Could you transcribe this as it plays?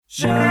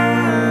Well,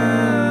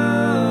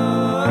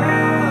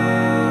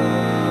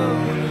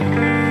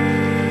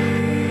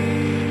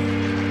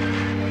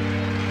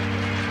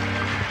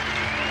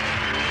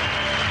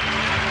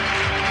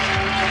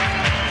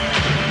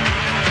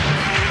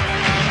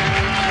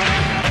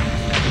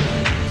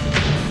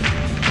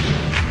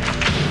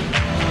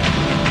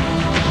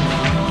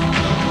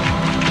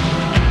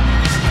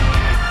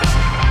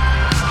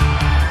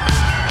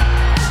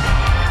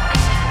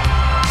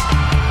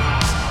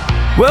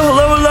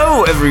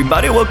 hello,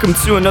 everybody. Welcome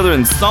to another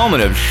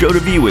installment of Show to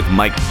Be with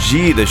Mike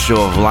G, the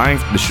show of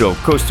life, the show of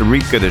Costa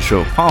Rica, the show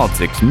of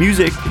politics,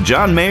 music,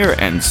 John Mayer,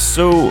 and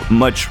so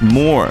much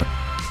more.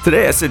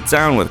 Today, I sit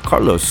down with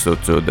Carlos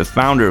Soto, the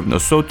founder of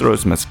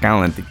Nosotros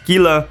Mezcal and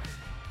Tequila.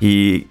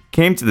 He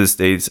came to the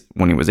States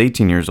when he was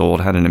 18 years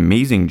old, had an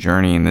amazing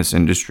journey in this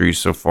industry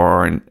so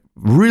far, and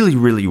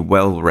really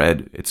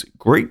well-read. It's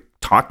great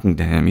talking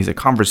to him. He's a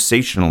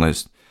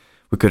conversationalist.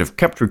 We could have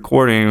kept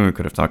recording. We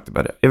could have talked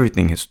about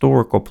everything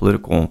historical,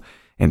 political,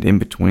 and in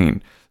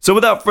between. So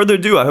without further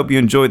ado, I hope you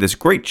enjoy this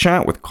great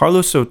chat with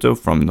Carlos Soto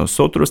from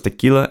Nosotros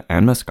Tequila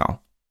and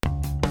Mezcal.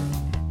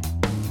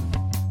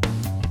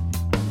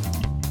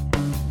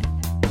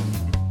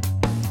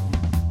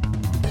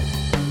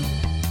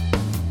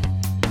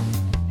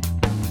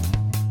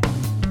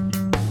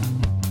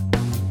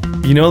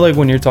 You know, like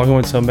when you're talking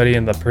with somebody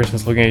and the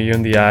person's looking at you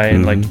in the eye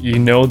and like, you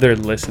know, they're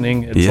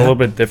listening. It's a little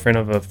bit different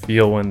of a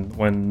feel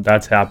when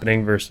that's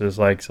happening versus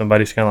like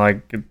somebody's kind of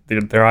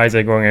like their eyes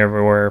are going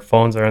everywhere.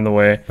 Phones are in the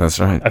way. That's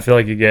right. I feel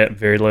like you get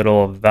very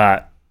little of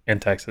that in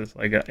Texas.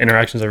 Like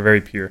interactions are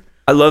very pure.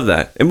 I love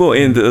that. And well,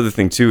 and the other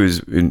thing too is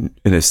in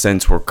a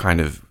sense, we're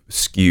kind of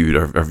skewed.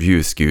 Our view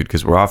is skewed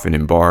because we're often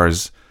in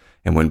bars,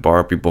 and when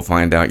bar people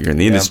find out you're in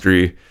the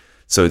industry,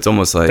 so it's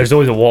almost like there's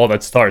always a wall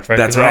that starts, right?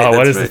 That's right.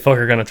 What is this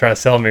fucker gonna try to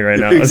sell me right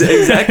now?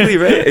 Exactly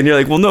right. And you're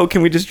like, well, no,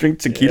 can we just drink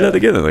tequila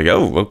together? Like,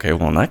 oh, okay.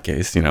 Well, in that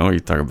case, you know, you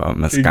talk about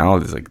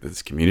mezcal. It's like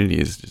this community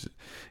is just,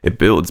 it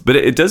builds, but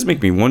it does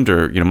make me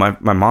wonder. You know,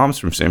 my mom's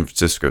from San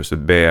Francisco, so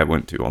the Bay I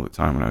went to all the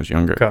time when I was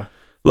younger. Okay.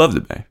 Love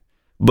the Bay,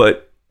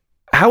 but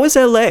how is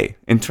LA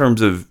in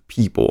terms of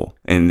people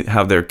and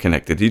how they're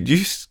connected? Did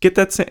you get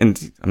that sense?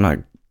 And I'm not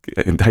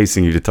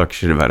enticing you to talk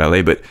shit about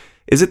LA, but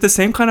is it the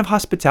same kind of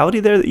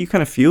hospitality there that you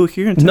kind of feel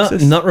here in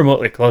Texas? Not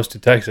remotely close to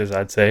Texas,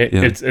 I'd say.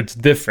 Yeah. It's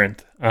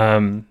different.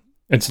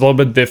 It's a little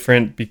bit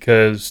different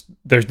because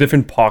there's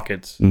different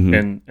pockets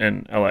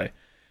in LA.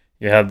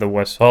 You have the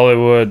West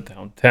Hollywood,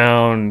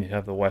 downtown. You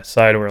have the West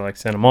Side where like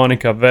Santa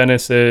Monica,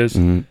 Venice is.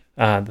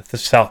 The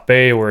South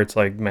Bay where it's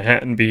like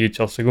Manhattan Beach,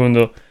 El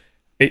Segundo.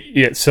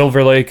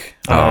 Silver Lake.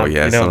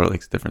 Silver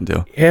Lake's a different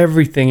deal.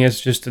 Everything is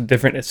just a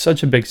different. It's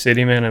such a big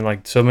city, man, and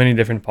like so many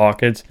different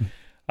pockets.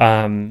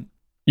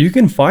 You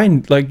can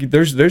find like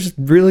there's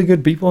really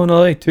good people in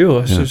LA too.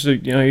 It's just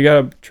you know, you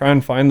gotta try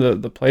and find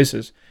the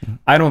places.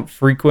 I don't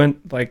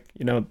frequent like,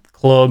 you know,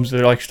 clubs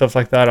or like stuff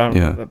like that.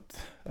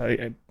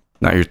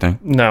 Not your thing.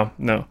 No.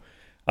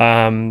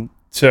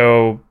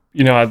 So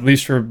you know, at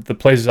least for the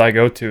places I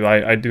go to,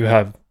 I do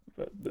have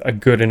a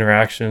good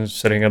interactions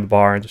sitting at the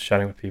bar and just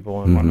chatting with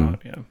people and whatnot.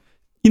 Yeah.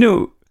 You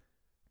know,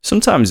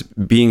 sometimes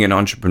being an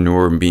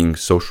entrepreneur and being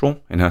social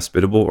and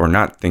hospitable are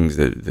not things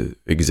that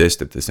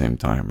exist at the same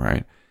time,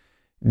 right?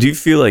 Do you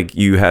feel like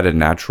you had a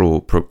natural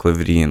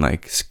proclivity and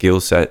like skill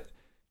set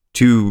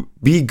to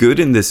be good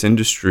in this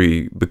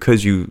industry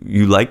because you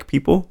like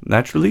people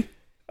naturally?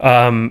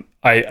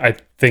 I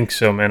think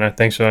so, man. I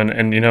think so.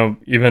 And you know,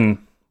 even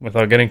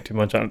without getting too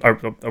much on, are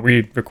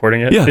we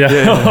recording it? Yeah.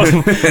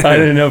 I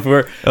didn't know if we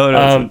were.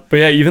 But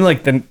yeah, even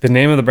like the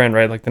name of the brand,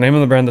 right? Like the name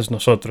of the brand is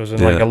Nosotros,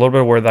 and like a little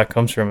bit of where that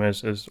comes from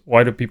is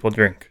why do people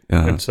drink?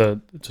 It's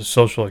a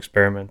social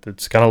experiment.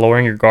 It's kind of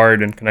lowering your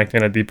guard and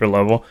connecting at a deeper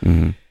level.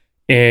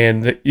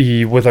 And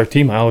with our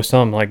team, I always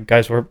tell them, like,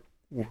 guys, we're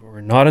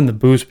not in the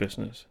booze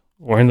business.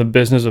 We're in the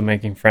business of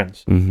making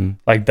friends.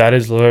 Like that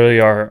is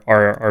literally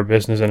our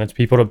business, and it's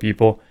people to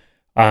people.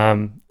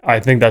 I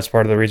think that's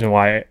part of the reason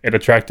why it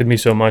attracted me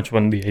so much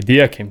when the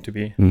idea came to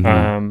be.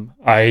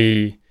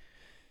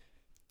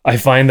 I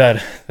find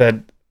that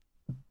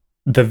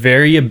the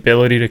very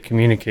ability to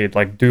communicate,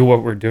 like do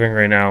what we're doing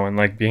right now, and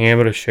like being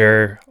able to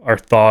share our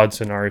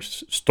thoughts and our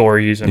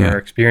stories and our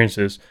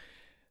experiences,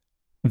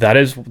 that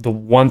is the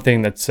one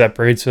thing that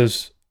separates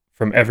us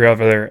from every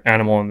other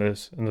animal in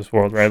this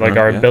world, right? Like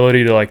our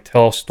ability to like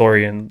tell a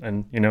story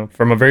and you know,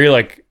 from a very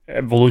like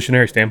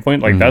evolutionary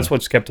standpoint, like that's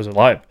what's kept us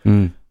alive.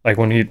 Like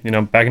when you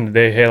know, back in the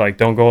day, hey, like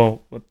don't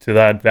go to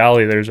that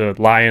valley, there's a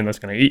lion that's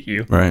going to eat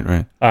you.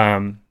 Right.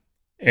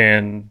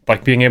 And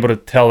like being able to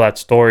tell that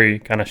story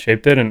kind of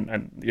shaped it.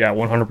 And yeah,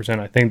 100%.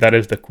 I think that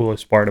is the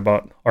coolest part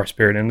about our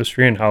spirit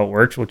industry and how it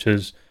works, which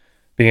is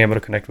being able to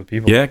connect with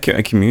people. Yeah,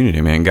 a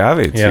community, man.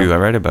 Agave too. I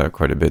write about it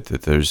quite a bit,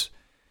 that there's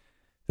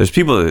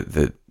people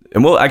that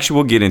and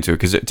we'll get into it,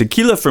 because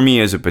tequila for me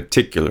is a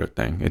particular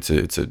thing. It's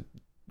a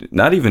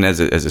not even as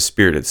a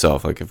spirit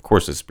itself. Like, of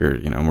course, a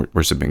spirit, you know,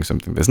 we're sipping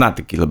something that's not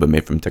tequila, but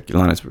made from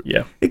tequilanas.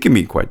 Yeah. It can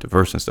be quite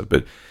diverse and stuff,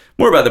 but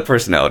more about the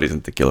personalities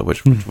in tequila,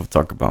 which we'll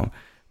talk about.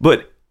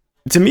 But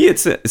to me,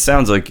 it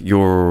sounds like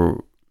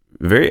you're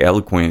very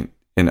eloquent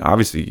and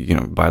obviously,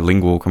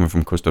 bilingual, coming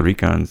from Costa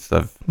Rica and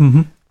stuff.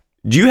 Mm-hmm.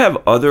 Do you have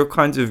other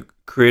kinds of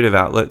creative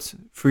outlets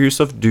for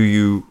yourself? Do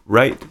you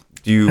write?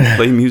 Do you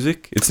play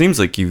music? It seems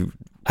like you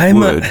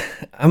would.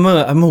 I'm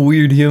a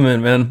weird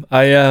human, man.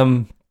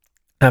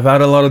 I've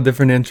had a lot of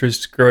different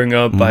interests growing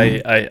up.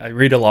 Mm-hmm. I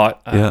read a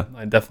lot.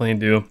 I definitely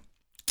do.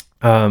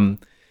 I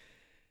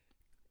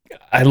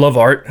love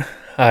art.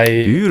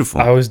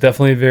 Beautiful. I was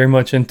definitely very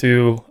much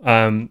into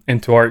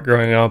art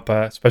growing up,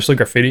 especially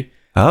graffiti.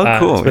 Oh,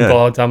 cool. Spent a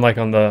lot of time like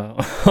on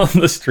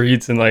the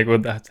streets and like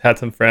had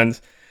some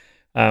friends.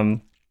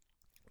 The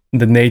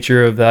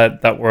nature of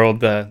that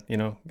world,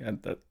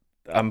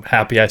 I'm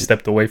happy I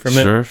stepped away from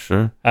it.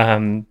 Sure.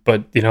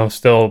 But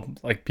still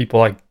like people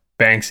like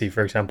Banksy,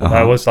 for example.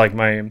 That was like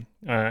my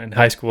in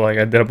high school. Like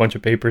I did a bunch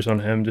of papers on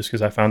him just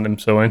because I found him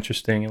so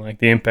interesting and like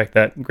the impact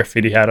that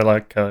graffiti had at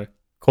like a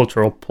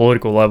cultural,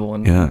 political level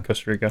in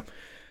Costa Rica.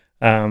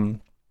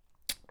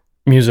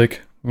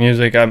 Music.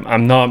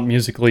 I'm not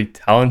musically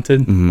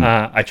talented. Mm-hmm.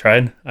 I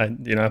tried. I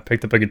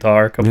picked up a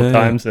guitar a couple of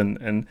times,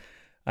 and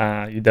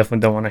you definitely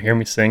don't want to hear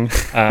me sing.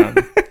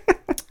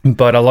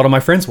 But a lot of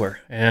my friends were,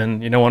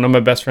 and one of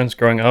my best friends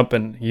growing up,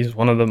 and he's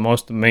one of the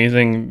most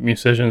amazing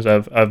musicians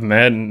I've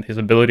met, and his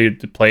ability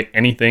to play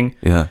anything.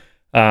 Yeah.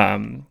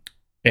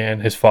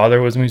 And his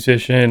father was a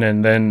musician,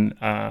 and then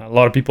a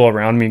lot of people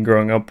around me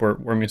growing up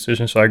were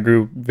musicians, so I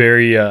grew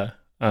very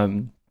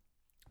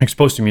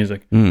exposed to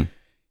music.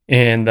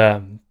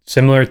 And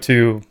similar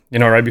to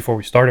right before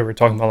we started, we were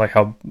talking about like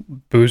how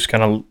booze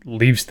kind of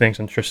leaves things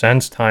and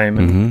transcends time,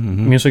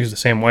 and music is the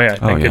same way. I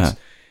think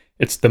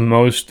it's the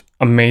most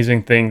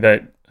amazing thing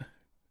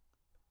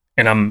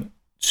and I'm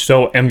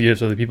so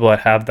envious of the people that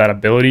have that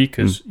ability,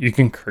 because you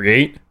can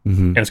create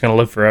and it's going to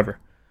live forever.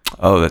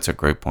 Oh, that's a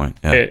great point.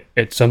 Yeah.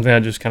 It's something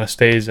that just kind of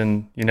stays,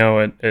 and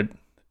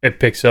it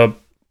picks up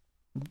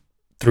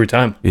through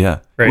time. Yeah.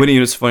 Right. When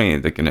it's funny,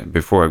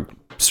 before I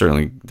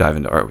certainly dive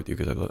into art with you,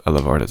 because I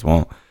love art as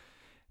well.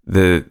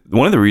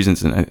 One of the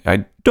reasons, and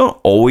I don't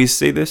always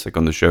say this like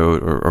on the show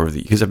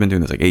because I've been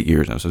doing this like 8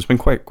 years now, so it's been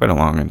quite a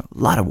long and a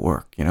lot of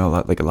work, a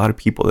lot of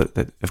people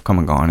that have come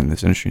and gone in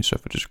this industry and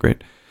stuff, which is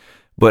great.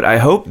 But I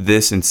hope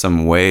this in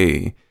some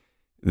way,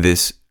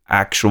 this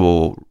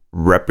actual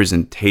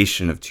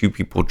representation of two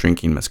people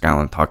drinking mezcal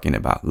and talking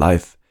about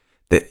life,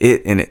 that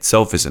it in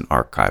itself is an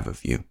archive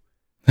of you.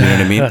 You know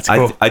what I mean? That's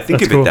cool. I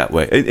think of it that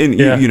way. And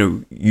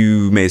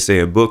you may say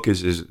a book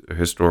is a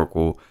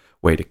historical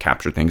way to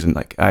capture things, and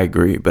like I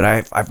agree, but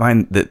I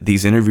find that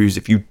these interviews,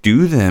 if you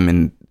do them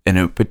in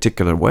a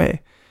particular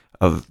way,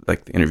 of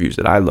like the interviews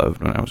that I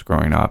loved when I was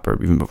growing up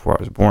or even before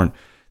I was born,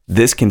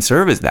 this can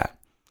serve as that.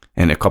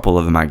 And a couple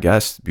of my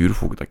guests,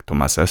 beautiful, like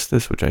Tomás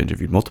Estes, which I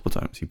interviewed multiple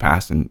times, he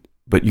passed,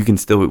 but you can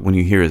still, when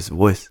you hear his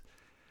voice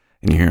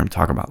and you hear him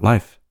talk about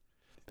life,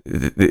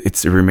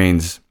 it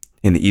remains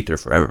in the ether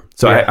forever.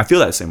 So I feel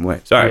that same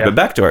way. Sorry, but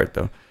back to art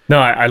though. No,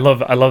 I love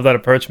that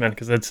approach, man,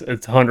 because it's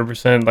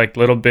 100% like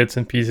little bits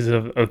and pieces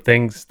of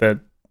things that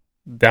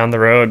down the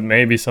road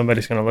maybe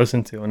somebody's going to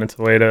listen to, and it's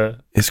a way to.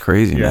 It's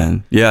crazy,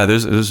 man. Yeah,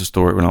 there's a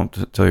story when I'll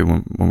tell you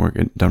when we're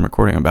done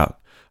recording about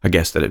a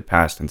guest that had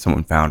passed, and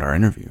someone found our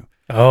interview.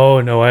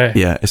 Oh, no way.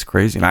 Yeah, it's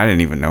crazy, and I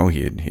didn't even know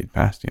he had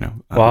passed.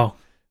 Wow.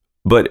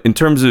 But in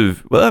terms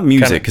of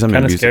music, because I'm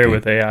kind of scary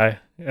with AI.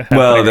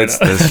 Well, that's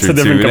true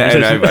too.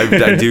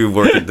 And I do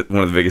work at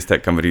one of the biggest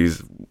tech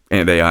companies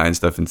and AI and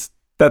stuff, and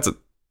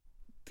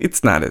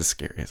it's not as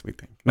scary as we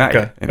think. Not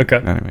yet.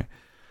 Anyway.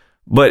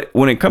 But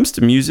when it comes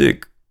to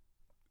music,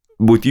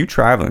 with you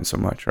traveling so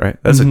much, right?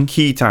 That's a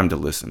key time to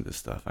listen to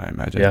stuff, I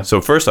imagine. Yeah.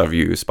 So first off,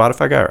 you a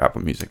Spotify guy or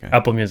Apple Music guy?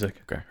 Apple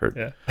Music. Okay, heard.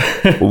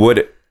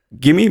 Yeah.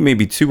 Give me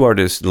maybe two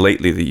artists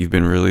lately that you've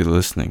been really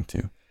listening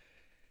to.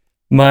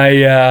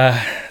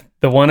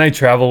 The one I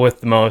travel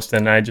with the most,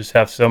 and I just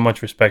have so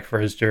much respect for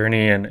his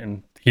journey,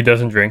 and he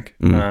doesn't drink.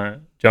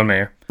 John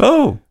Mayer.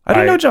 Oh, I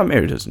didn't know John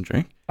Mayer doesn't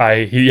drink.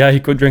 He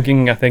quit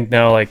drinking, I think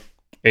now like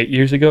 8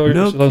 years ago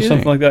or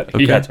something like that.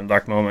 Okay. He had some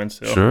dark moments.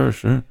 So.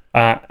 Sure.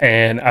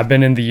 And I've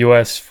been in the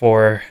US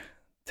for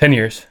 10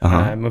 years.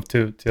 I moved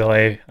to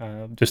LA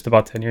just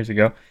about 10 years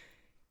ago.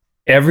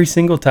 Every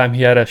single time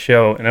he had a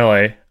show in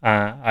LA,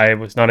 I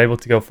was not able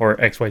to go for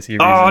XYZ reason.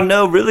 Oh,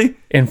 no, really?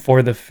 And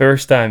for the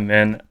first time,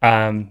 man,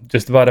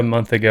 just about a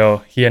month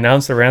ago, he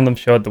announced a random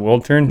show at the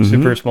World Turn,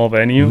 super small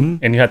venue,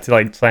 and you had to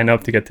like sign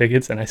up to get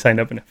tickets, and I signed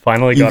up and it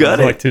finally got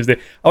it like Tuesday.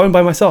 I went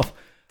by myself.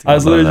 I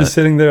was literally just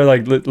sitting there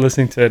like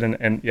listening to it,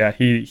 and yeah,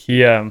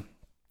 he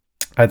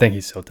I think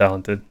he's so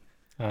talented.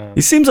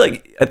 He seems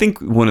like, I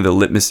think one of the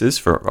litmuses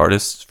for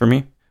artists for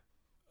me,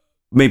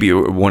 maybe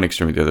one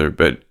extreme or the other,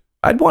 but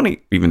I'd want to,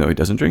 even though he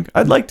doesn't drink,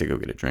 I'd like to go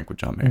get a drink with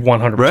John Mayer.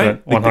 100%.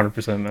 Right?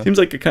 100%, man. Seems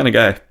like a kind of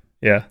guy.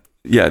 Yeah.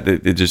 Yeah,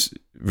 they're just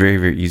very,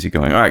 very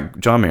easygoing. All right,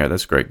 John Mayer,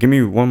 that's great. Give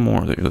me one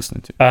more that you're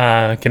listening to.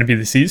 Can it be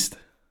Deceased?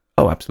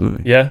 Oh,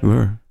 absolutely. Yeah. Who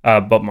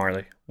are? Bob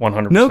Marley,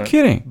 100%. No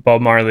kidding.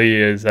 Bob Marley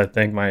is, I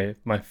think, my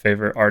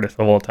favorite artist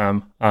of all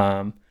time.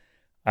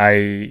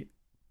 The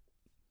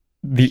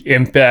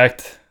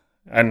impact,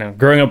 I don't know,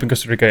 growing up in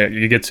Costa Rica,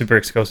 you get super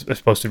exposed to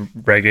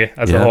reggae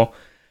as a whole.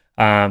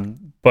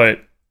 But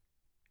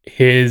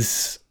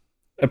his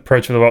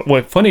approach with the world.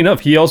 Well, funny enough,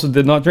 he also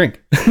did not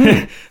drink.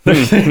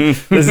 This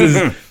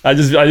is I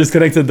just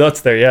connected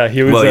dots there. Yeah,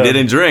 he was. Well, he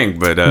didn't drink,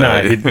 but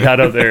he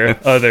had other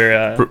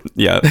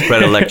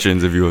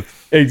predilections, if you will.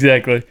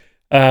 Exactly.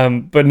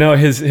 But no,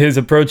 his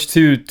approach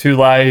to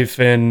life,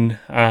 and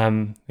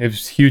he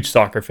was a huge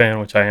soccer fan,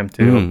 which I am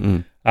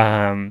too.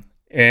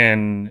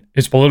 And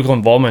his political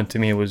involvement to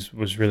me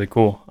was really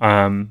cool.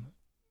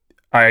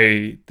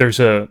 I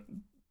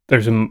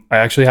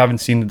actually haven't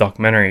seen the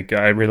documentary.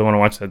 I really want to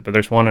watch that, but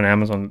there's one on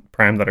Amazon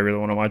Prime that I really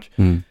want to watch.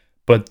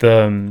 But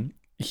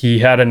he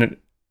had an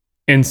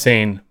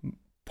insane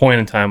point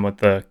in time with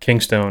the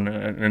Kingstone,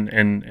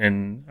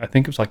 and I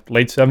think it was like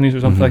late 70s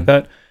or something like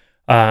that,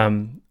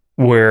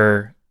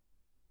 where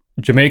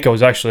Jamaica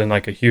was actually in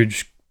like a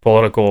huge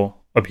political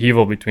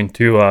upheaval between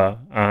two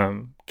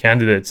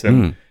candidates,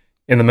 and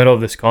in the middle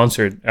of this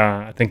concert,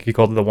 I think he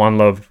called it the One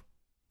Love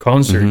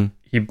concert.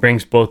 He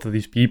brings both of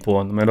these people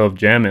in the middle of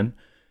jamming.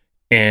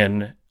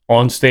 And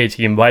on stage,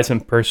 he invites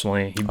them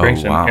personally. He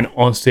brings them, and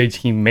on stage,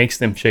 he makes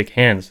them shake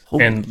hands.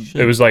 Holy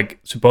shit. It was like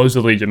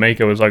supposedly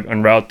Jamaica was like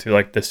en route to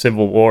like the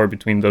civil war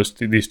between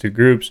these two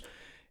groups,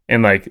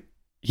 and like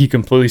he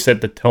completely set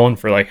the tone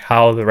for like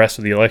how the rest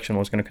of the election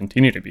was going to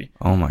continue to be.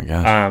 Oh my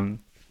gosh! I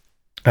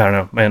don't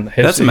know, man.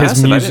 That's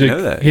massive. I didn't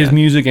know that. His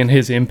music and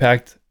his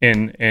impact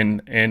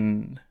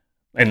in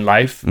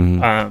life,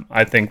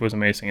 I think was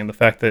amazing, and the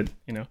fact that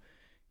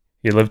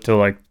he lived till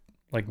like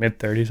mid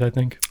 30s, I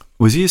think.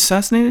 Was he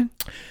assassinated?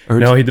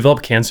 No, he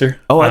developed cancer.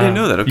 Oh, I didn't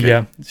know that. Okay.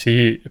 Yeah.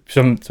 See,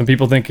 some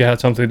people think it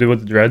had something to do with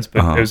the dreads,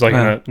 but it was like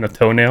in a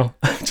toenail,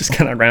 just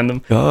kind of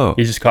random. Oh.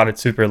 He just caught it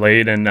super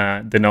late and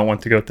did not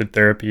want to go through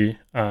therapy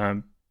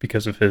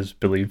because of his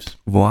beliefs.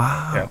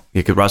 Wow. Yeah.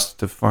 He could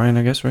Rastafarian,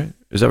 I guess, right?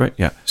 Is that right?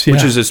 Yeah. So,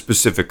 which is a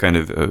specific kind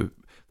of. A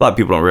lot of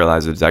people don't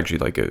realize that it's actually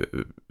like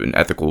an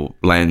ethical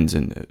lens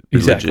and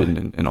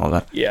religion and all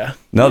that. Yeah.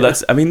 No,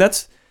 that's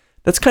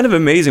kind of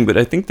amazing, but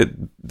I think that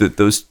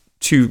those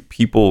two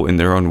people in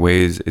their own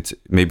ways, it's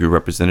maybe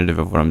representative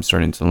of what I'm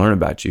starting to learn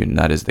about you, and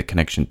that is the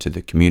connection to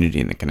the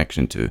community and the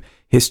connection to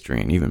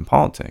history and even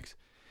politics.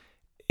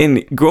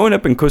 And growing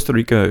up in Costa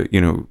Rica,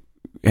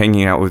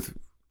 hanging out with,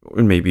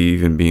 or maybe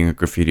even being a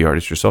graffiti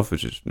artist yourself,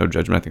 which is no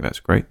judgment, I think that's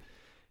great.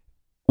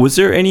 Was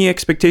there any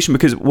expectation?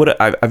 Because one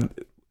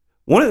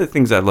of the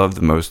things I love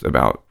the most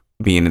about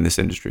being in this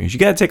industry is you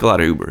got to take a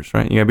lot of Ubers,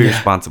 right? You got to be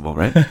responsible,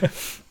 right?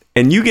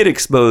 And you get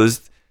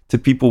exposed to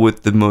people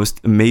with the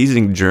most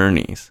amazing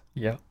journeys.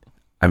 Yeah.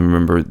 I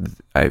remember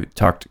I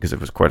talked, because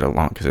it was quite a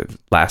long, because it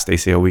last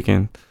ACL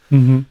weekend,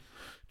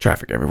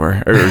 traffic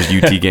everywhere, or it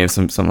was UT games,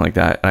 something like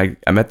that. I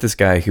met this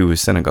guy who was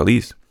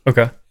Senegalese.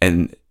 Okay.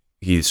 And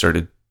he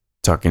started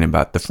talking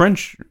about the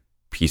French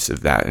piece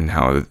of that and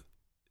how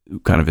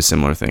kind of a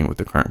similar thing with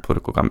the current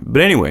political climate.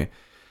 But anyway,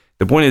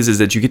 the point is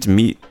that you get to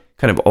meet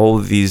kind of all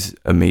of these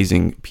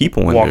amazing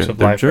people in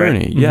their journey.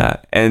 Right? Yeah.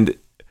 And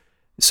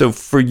so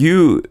for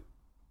you,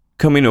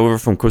 coming over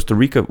from Costa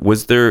Rica,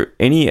 was there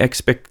any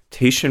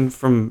expectation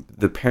from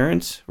the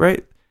parents,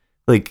 right?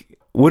 Like,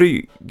 what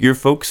are your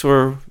folks,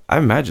 or I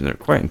imagine they're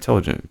quite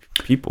intelligent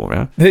people,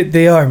 right?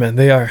 They are, man.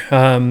 They are.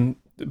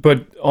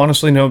 But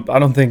honestly, no, I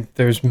don't think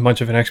there's much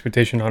of an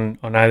expectation on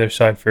either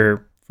side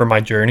for my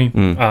journey.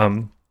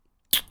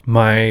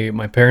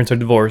 My parents are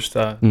divorced,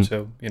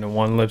 so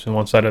one lives on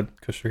one side of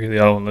Costa Rica, the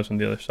other one lives on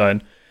the other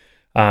side.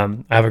 I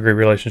have a great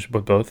relationship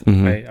with both.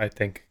 I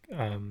think.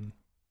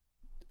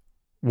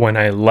 When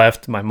I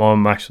left, my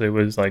mom actually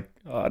was like,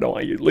 I don't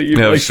want you to leave.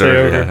 No, like, sure,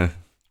 stay over.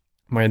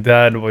 My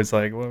dad was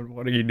like,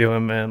 what are you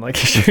doing, man?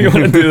 Like, you sure you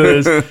want to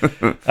do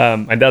this?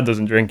 My dad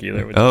doesn't drink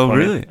either. Which is funny.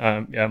 Really?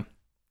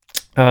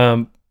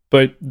 Yeah.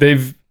 But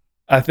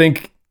I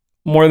think,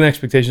 more than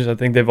expectations, I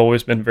think they've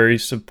always been very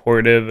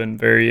supportive and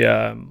very,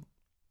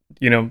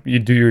 you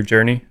do your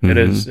journey. It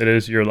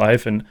is your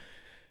life. And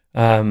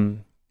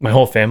my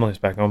whole family is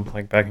back home,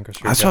 like back in Costa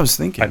Rica. That's what I was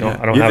thinking. I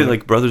don't you have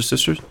like brothers,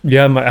 sisters?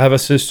 Yeah, I have a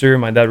sister.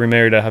 My dad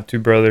remarried. I have two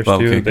brothers too.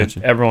 Okay,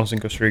 gotcha. Everyone's in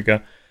Costa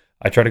Rica.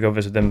 I try to go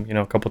visit them,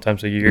 a couple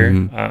times a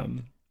year.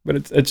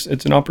 But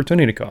it's an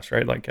opportunity cost,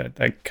 right? Like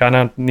I kind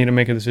of need to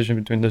make a decision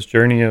between this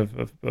journey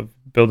of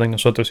building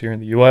Sotos here in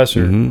the U.S.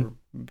 or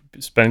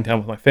spending time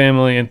with my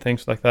family and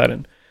things like that.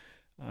 And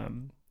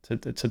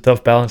it's a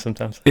tough balance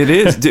sometimes. It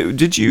is.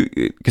 Did you?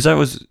 Because I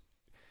was.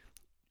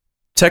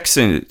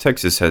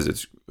 Texas has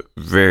its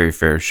very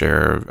fair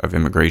share of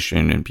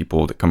immigration and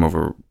people that come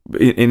over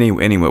in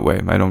any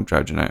way. I don't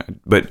judge,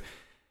 but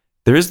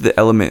there is the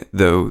element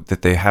though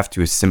that they have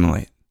to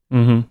assimilate,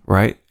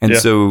 right? And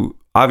so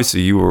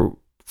obviously you were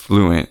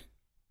fluent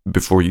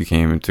before you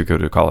came to go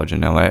to college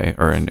in LA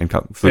or in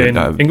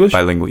fluent English,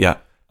 bilingual, yeah.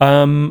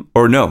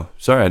 Or no,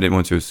 sorry, I didn't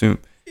want to assume.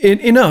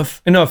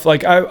 Enough.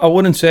 Like I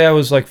wouldn't say I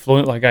was like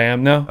fluent like I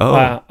am now.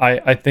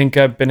 I think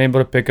I've been able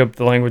to pick up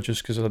the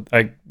languages because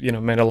I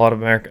made a lot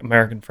of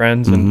American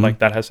friends and like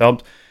that has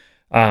helped.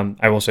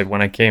 I will say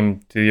when I came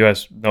to the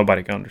US,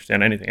 nobody can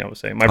understand anything I was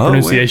saying. My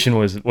pronunciation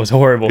was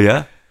horrible.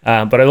 Yeah.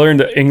 But I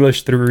learned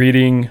English through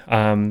reading.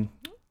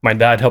 my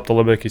dad helped a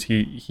little bit because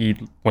he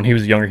when he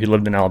was younger, he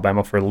lived in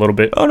Alabama for a little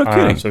bit. Oh, no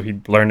kidding. So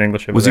he learned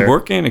English over Was there. he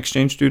working?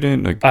 Exchange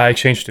student?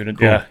 Exchange student.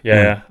 Cool.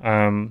 Yeah.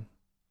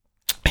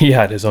 He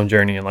had his own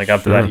journey, and like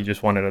after that, he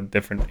just wanted a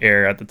different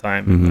air at the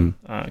time.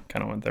 And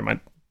kind of went there.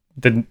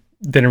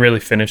 Didn't really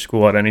finish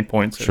school at any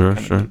point. So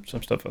did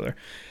some stuff over there.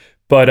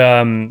 But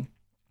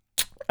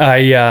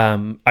I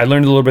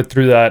learned a little bit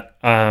through that,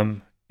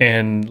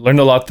 and learned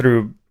a lot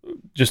through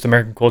just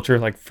American culture.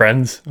 Like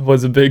Friends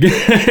was a big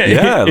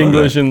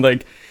English and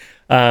like.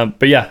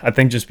 But yeah, I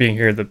think just being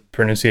here, the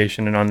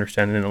pronunciation and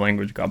understanding the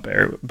language got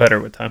better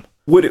with time.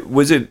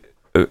 Was it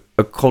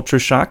a culture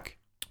shock?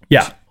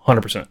 Yeah,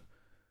 100%.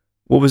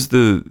 What was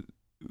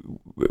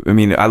I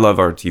mean, I love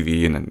our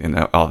TV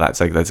and all that.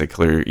 It's like that's a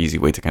clear, easy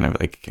way to kind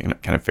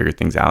of figure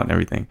things out and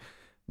everything.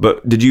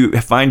 But did you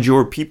find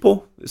your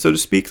people, so to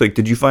speak? Like,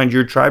 did you find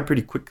your tribe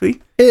pretty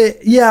quickly?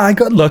 Yeah, I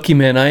got lucky,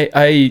 man.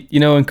 I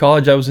in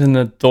college, I was in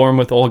the dorm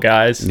with old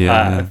guys.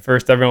 At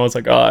first, everyone was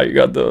like, "Oh, you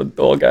got the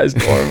old guys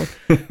dorm,"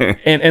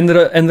 and ended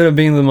up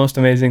being the most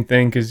amazing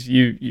thing because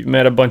you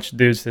met a bunch of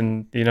dudes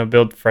and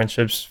build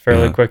friendships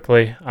fairly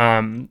quickly.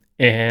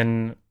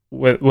 And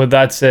with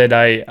that said,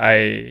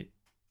 I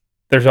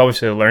there's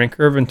obviously a learning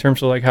curve in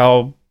terms of like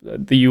how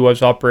the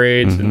U.S.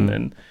 operates,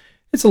 and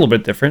it's a little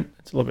bit different.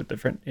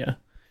 Yeah.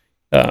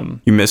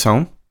 You miss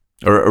home?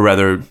 Or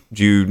rather,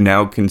 do you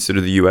now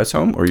consider the U.S.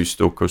 home, or are you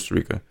still Costa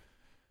Rica?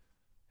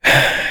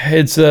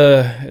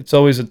 It's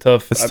always a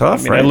tough. It's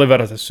tough, right? I live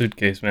out of a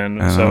suitcase, man.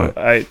 So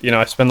I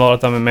spend a lot of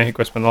time in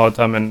Mexico. I spend a lot of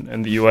time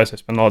in the U.S. I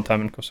spend a lot of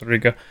time in Costa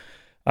Rica,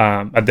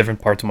 at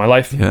different parts of my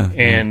life.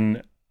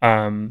 And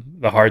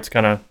the heart's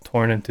kind of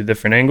torn into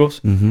different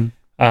angles.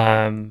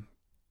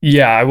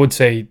 I would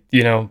say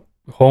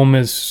home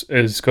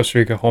is Costa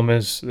Rica. Home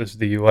is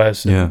the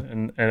U.S.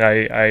 And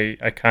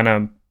I kind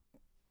of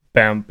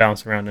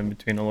bounce around in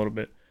between a little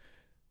bit.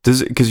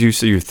 Does it, because you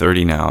say you're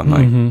 30 now, and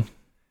like,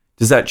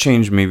 does that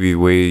change maybe the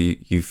way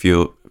you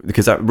feel?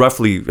 Because I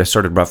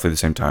started roughly the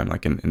same time,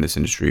 like in this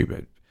industry,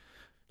 but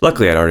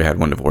luckily I'd already had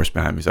one divorce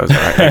behind me, so I was all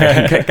right.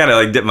 I kind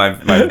of like dipped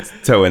my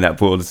toe in that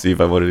pool to see if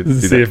I wanted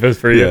to see if it's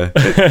for you.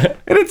 Yeah,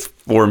 and it's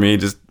for me,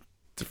 just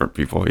different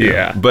people.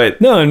 Yeah,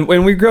 but no, and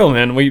when we grow,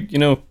 man,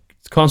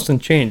 it's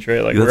constant change,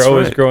 right? Like we're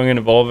always growing and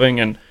evolving,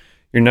 and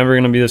you're never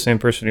going to be the same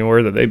person you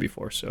were the day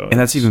before. So, and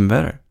that's even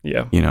better.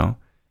 Yeah.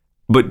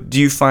 But do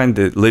you find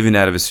that living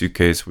out of a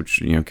suitcase,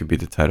 which could be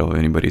the title of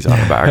anybody's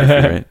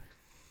autobiography, right?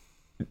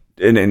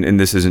 And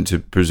this isn't to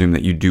presume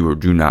that you do or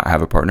do not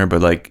have a partner,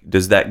 but like,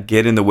 does that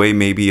get in the way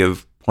maybe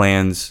of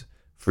plans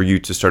for you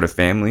to start a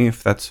family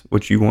if that's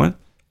what you want?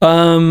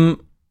 I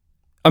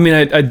mean,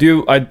 I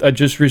do. I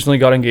just recently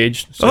got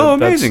engaged. So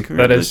amazing!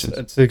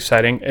 That's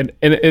exciting, and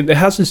it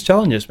has its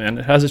challenges, man.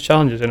 It has its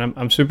challenges, and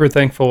I'm super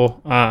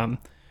thankful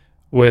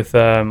with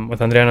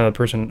Andriana, the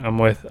person I'm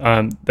with,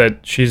 that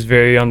she's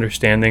very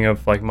understanding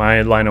of like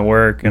my line of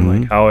work and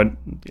like how it,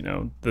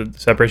 the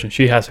separation.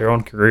 She has her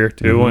own career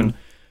too, and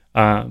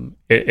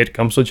it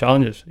comes with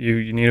challenges.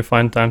 You need to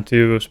find time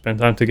to spend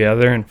time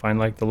together and find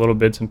like the little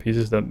bits and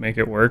pieces that make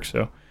it work.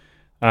 So,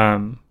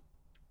 but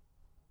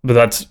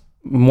that's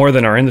more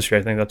than our industry.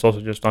 I think that's also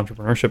just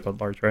entrepreneurship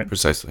at large, right?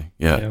 Precisely.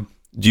 Yeah.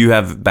 Do you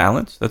have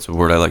balance? That's a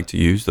word I like to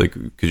use, like,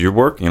 because you're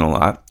working a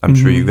lot. I'm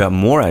sure you've got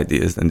more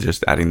ideas than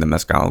just adding the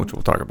mezcal, which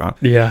we'll talk about.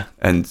 Yeah.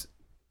 And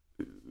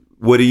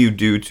what do you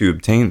do to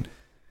obtain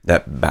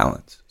that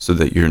balance so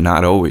that you're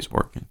not always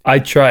working? I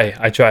try.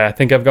 I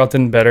think I've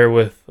gotten better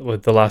with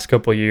the last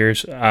couple of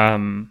years.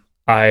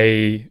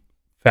 I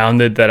found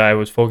that I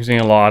was focusing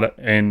a lot,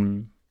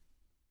 and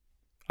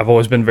I've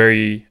always been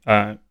very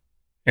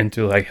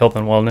into like health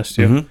and wellness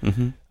too.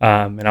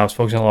 And I was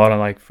focusing a lot on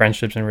like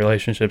friendships and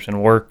relationships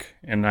and work,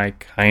 and I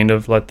kind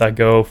of let that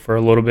go for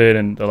a little bit.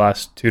 And the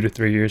last 2 to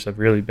 3 years, I've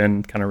really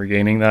been kind of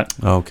regaining that.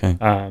 Okay.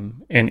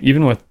 And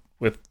even with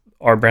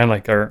our brand,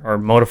 like our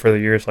motto for the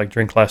year is like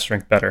drink less,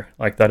 drink better.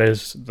 Like that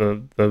is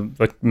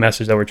the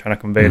message that we're trying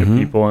to convey to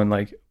people. And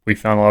like we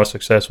found a lot of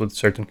success with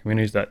certain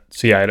communities that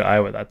see eye to eye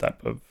with that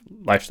type of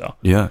lifestyle.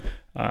 Yeah.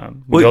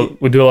 We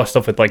do a lot of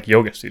stuff with like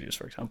yoga studios,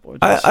 for example.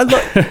 I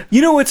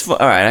love, what's fun.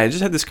 All right, I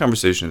just had this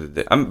conversation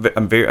today.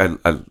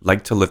 I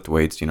like to lift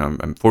weights.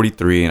 I'm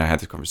 43, and I had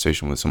this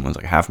conversation with someone who's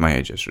like half my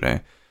age yesterday.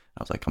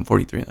 I was like, I'm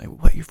 43. And like,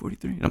 what? You're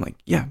 43? And I'm like,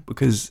 yeah,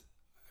 because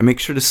I make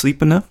sure to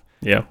sleep enough.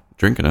 Yeah,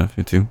 drink enough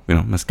too.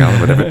 Mezcal or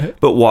whatever.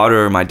 But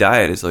water, my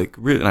diet is like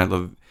really, and I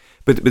love.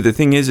 But the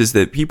thing is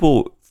that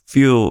people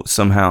feel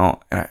somehow.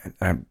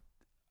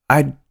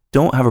 I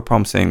don't have a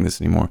problem saying this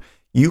anymore.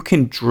 You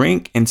can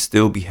drink and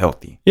still be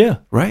healthy. Yeah.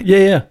 Right?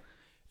 Yeah.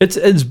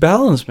 It's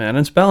balance, man.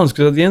 It's balance,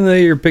 because at the end of the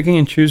day, you're picking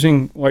and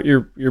choosing what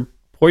your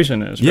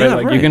poison is, right? Yeah,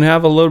 like right. You can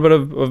have a little bit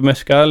of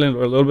mezcal or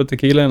a little bit of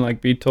tequila and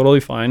like be totally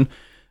fine.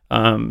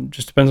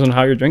 Just depends on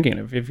how you're drinking.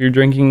 If you're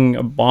drinking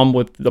a bomb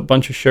with a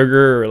bunch of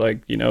sugar or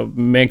like,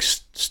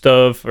 mixed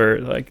stuff,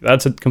 or like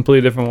that's a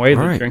completely different way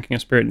than drinking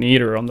a spirit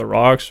neat or on the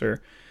rocks or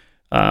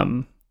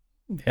I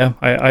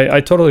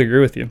totally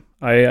agree with you.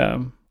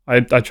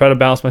 I try to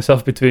balance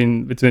myself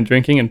between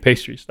drinking and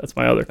pastries. That's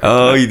my other.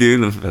 Oh, you do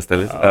the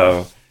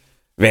pasteles.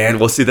 Man,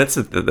 well, see,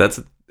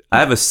 I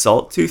have a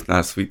salt tooth,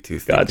 not a sweet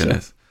tooth.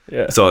 Gotcha.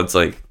 Yeah. So it's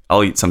like,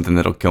 I'll eat something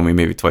that'll kill me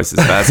maybe twice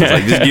as fast. It's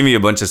like, just give me a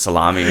bunch of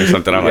salami or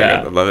something. I'm like,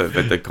 I love it.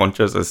 But the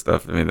conchas and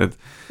stuff, I mean,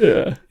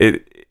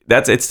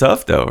 it's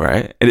tough though,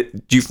 right?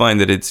 Do you find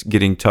that it's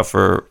getting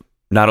tougher,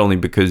 not only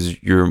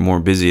because you're more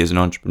busy as an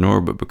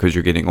entrepreneur, but because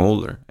you're getting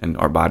older and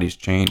our bodies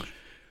change?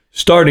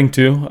 Starting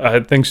to.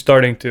 I'm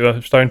starting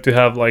to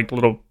have like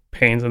little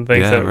pains and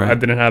things I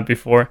didn't have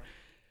before.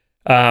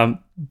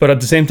 But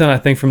at the same time, I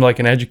think from like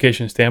an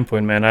education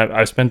standpoint, man,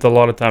 I spent a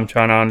lot of time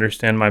trying to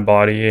understand my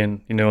body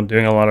and,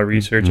 doing a lot of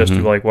research as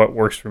to like what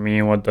works for me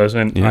and what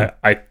doesn't. Yeah.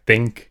 I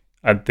think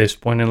at this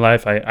point in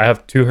life, I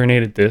have 2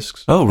 herniated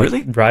discs. Oh,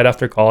 really? Like, right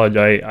after college,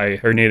 I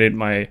herniated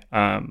my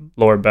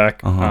lower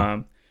back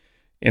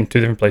in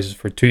 2 different places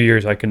for 2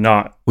 years. I could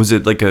not. Was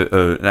it like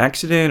an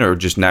accident or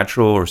just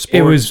natural or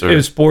sports? It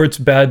was sports,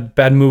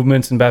 bad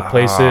movements in bad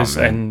places,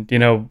 and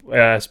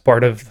as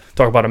part of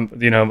talk about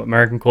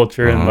American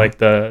culture and like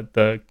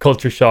the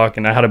culture shock.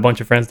 And I had a bunch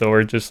of friends that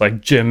were just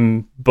like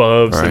gym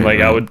buffs, and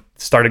like I would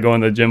started going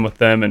to the gym with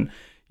them, and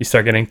you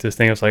start getting to this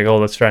thing. It's like, oh,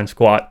 let's try and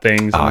squat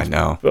things. I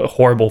know,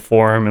 horrible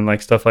form and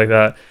like stuff like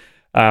that.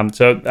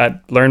 So I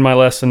learned my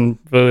lesson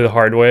really the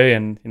hard way,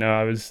 and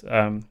I was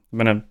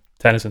been a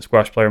tennis and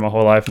squash player my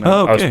whole life, and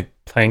I was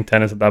playing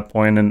tennis at that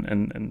point,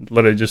 and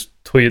literally just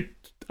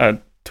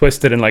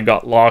twisted and like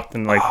got locked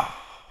and like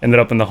ended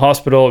up in the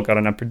hospital, got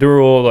an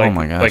epidural, like, oh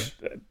my gosh,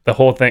 like the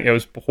whole thing. It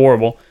was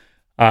horrible.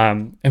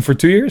 And for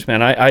 2 years,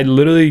 man, I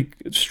literally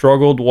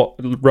struggled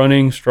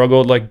running,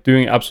 struggled like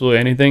doing absolutely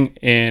anything,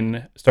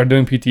 and started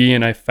doing PT.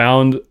 And I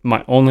found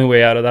my only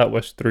way out of that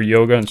was through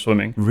yoga and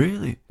swimming.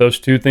 Really? Those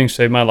 2 things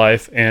saved my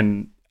life.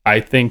 And I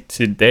think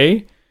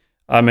today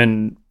I'm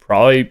in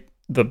probably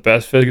the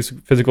best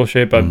physical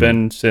shape I've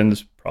been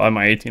since probably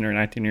my 18 or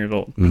 19 years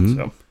old.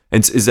 So,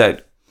 and is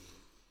that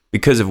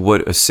because of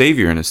what a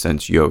savior in a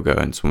sense yoga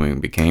and swimming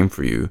became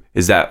for you?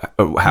 Is that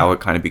how it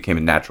kind of became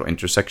a natural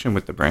intersection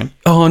with the brand?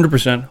 Oh,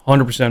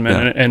 100%,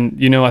 man. Yeah.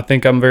 And I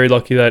think I'm very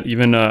lucky that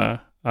even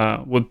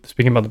with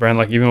speaking about the brand,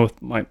 like even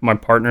with my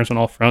partners on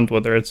all fronts,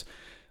 whether it's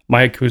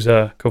Mike, who's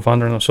a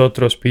co-founder of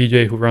Soto,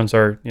 PJ, who runs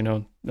our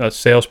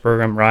sales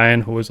program,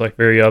 Ryan, who was like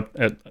very up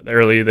at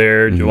early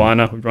there,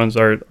 Joanna, who runs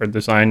our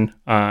design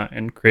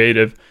and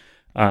creative,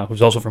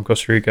 who's also from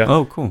Costa Rica.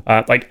 Oh, cool.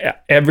 Like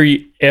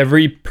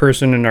every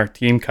person in our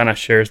team kind of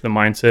shares the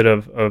mindset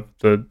of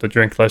the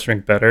drink less,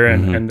 drink better,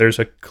 and there's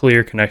a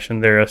clear connection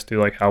there as to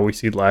like how we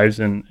see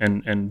lives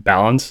and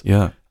balance.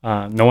 Yeah.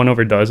 No one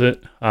overdoes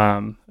it.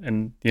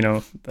 And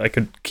I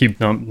could keep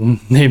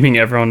naming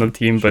everyone on the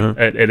team, but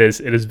it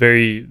is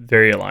very,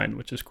 very aligned,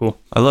 which is cool.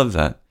 I love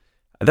that.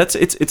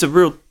 It's a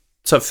real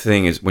tough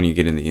thing is when you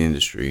get in the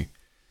industry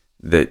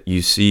that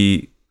you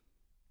see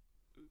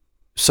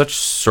such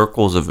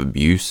circles of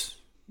abuse,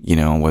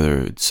 whether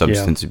it's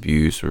substance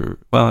abuse or,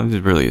 well,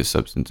 it really is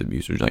substance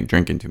abuse or like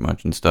drinking too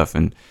much and stuff.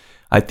 And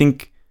I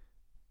think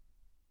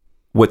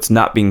what's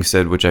not being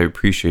said, which I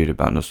appreciate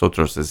about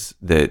Nosotros, is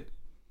that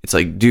it's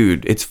like,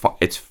 dude, it's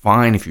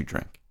fine if you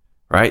drink,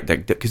 right?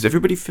 Because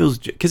everybody feels,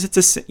 because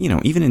it's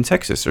even in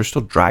Texas, there's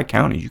still dry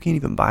counties. You can't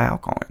even buy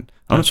alcohol in.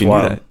 I don't know if you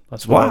knew that.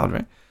 That's wild,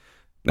 right?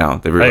 Now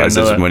they realize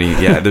there's money.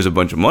 Yeah, there's a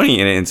bunch of money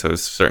in it, and so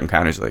certain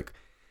counties are like,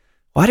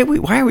 why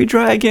are we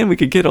dry again? We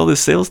could get all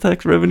this sales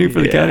tax revenue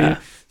for the county.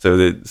 So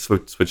they're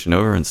switching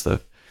over and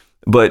stuff.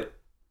 But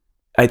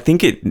I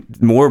think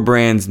more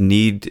brands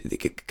need,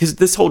 because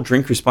this whole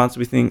drink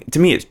responsibly thing, to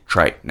me, it's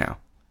trite now.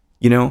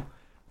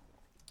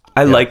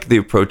 I like the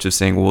approach of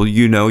saying, well,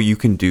 you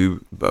can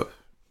do both.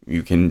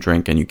 You can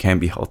drink and you can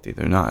be healthy.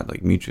 They're not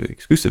like mutually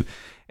exclusive.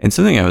 And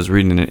something I was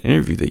reading in an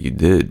interview that you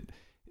did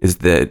is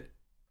that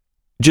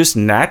just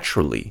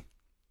naturally,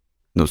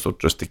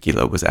 Nosotros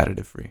tequila was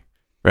additive free,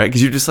 right?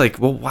 Because you're just like,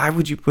 well, why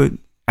would you put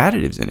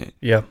additives in it?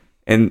 Yeah.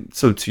 And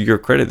so to your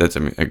credit, that's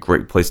a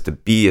great place to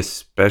be,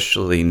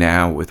 especially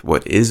now with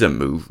what is a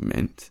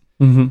movement.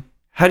 Mm-hmm.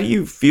 How do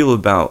you feel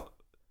about,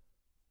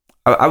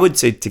 I would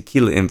say,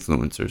 tequila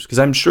influencers? Because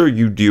I'm sure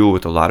you deal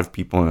with a lot of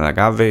people in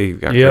Agave,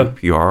 you've got great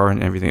PR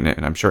and everything,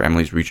 and I'm sure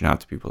Emily's reaching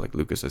out to people like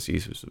Lucas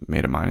Assis, who's a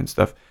mate of mine and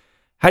stuff.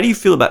 How do you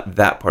feel about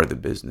that part of the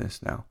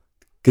business now?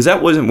 Because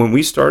that wasn't when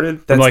we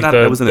started. That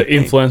wasn't the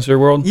influencer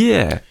world.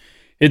 Yeah,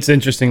 it's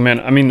interesting, man.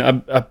 I mean,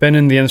 I've been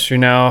in the industry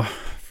now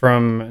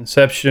from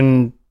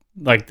inception,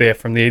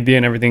 from the idea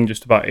and everything,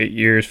 just about 8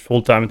 years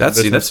full time.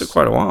 That's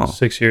quite a while.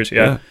 6 years,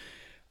 yeah.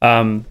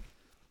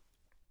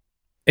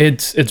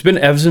 It's been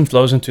ebbs and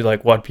flows into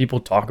like what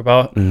people talk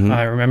about. Mm-hmm.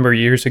 I remember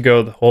years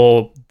ago the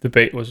whole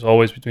debate was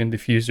always between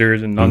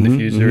diffusers and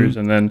non-diffusers,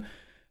 and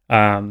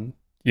then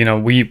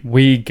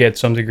we get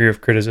some degree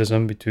of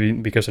criticism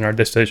because in our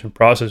distillation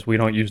process we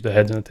don't use the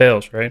heads and the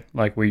tails, right?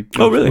 Like we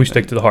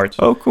stick to the hearts.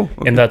 Oh, cool.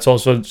 Okay. And that's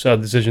also a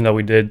decision that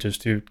we did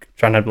just to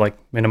try and like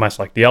minimize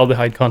like the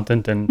aldehyde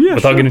content and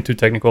without getting too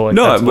technical. Like,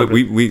 no, but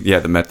we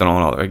the methanol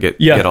and all that. I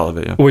get all of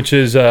it. Yeah. Which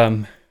is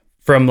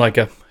from like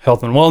a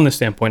health and wellness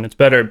standpoint, it's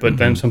better. But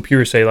then some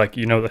purists say like,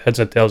 the heads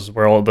and tails is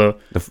where all the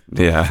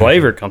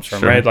flavor comes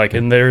from, right? Like,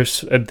 and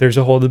there's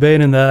a whole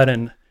debate in that,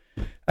 and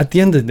at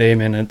the end of the day,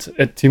 man,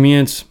 to me,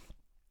 it's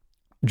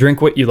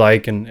drink what you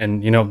like,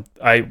 and you know,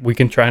 we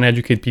can try and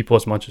educate people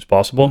as much as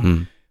possible,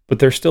 but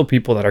there's still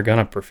people that are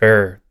gonna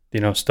prefer, you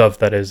know, stuff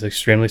that is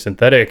extremely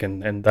synthetic,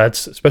 and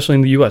that's especially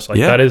in the US, like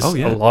that is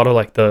a lot of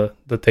like the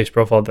taste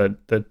profile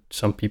that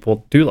some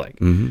people do like.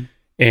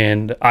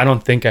 And I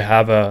don't think I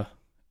have a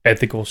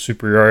ethical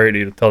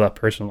superiority to tell that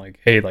person like,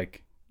 hey,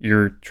 like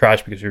you're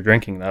trash because you're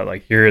drinking that,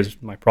 like here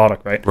is my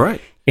product, right?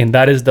 And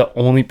that is the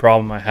only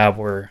problem I have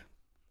where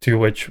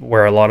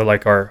a lot of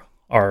like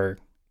our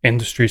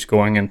industry's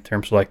going in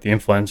terms of like the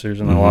influencers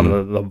and a lot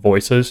of the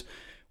voices,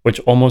 which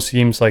almost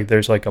seems like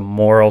there's like a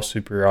moral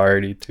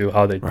superiority to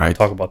how they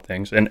talk about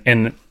things.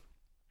 And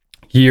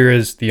here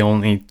is the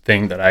only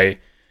thing that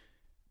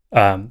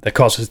that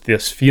causes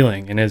this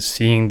feeling, and is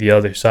seeing the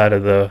other side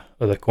of the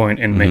coin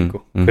in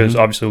Mexico. Because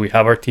obviously we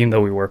have our team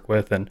that we work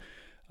with, and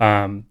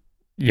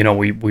you know,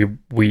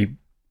 we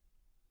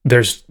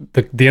there's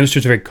the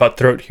industry's very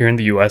cutthroat here in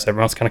the US.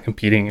 Everyone's kind of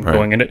competing and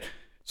going in it.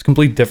 It's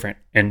completely different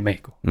in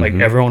Mexico. Like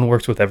everyone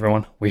works with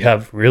everyone. We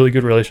have really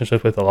good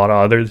relationships with a lot of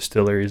other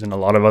distilleries and a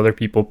lot of other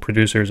people,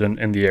 producers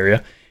in the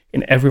area,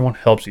 and everyone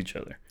helps each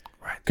other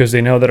because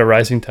they know that a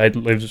rising tide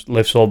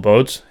lifts all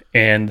boats,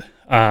 and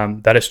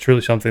that is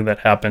truly something that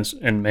happens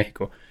in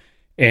Mexico.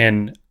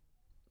 And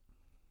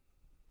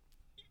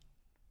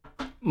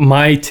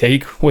my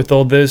take with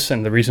all this,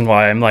 and the reason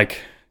why I'm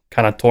like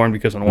kind of torn,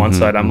 because on one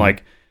side I'm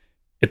like,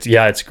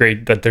 it's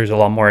great that there's a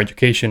lot more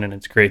education, and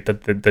it's great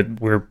that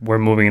we're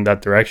moving in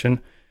that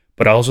direction.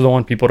 But I also don't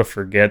want people to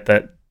forget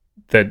that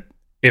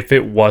if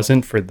it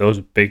wasn't for those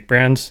big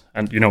brands,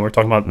 and you know, we're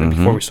talking about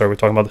before we start, we're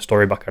talking about the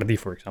story Bacardi,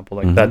 for example.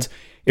 Like that's,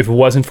 if it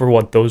wasn't for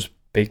what those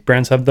big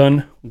brands have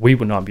done, we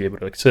would not be able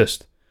to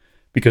exist,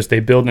 because they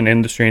build an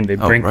industry and they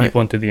bring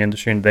people into the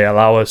industry, and they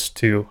allow us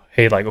to,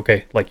 hey, like,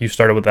 okay, like you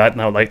started with that,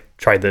 now like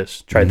try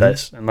this,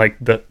 and like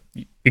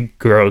it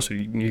grows.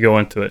 You go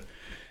into it.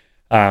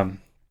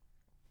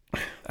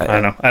 I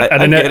don't know.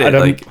 I get it.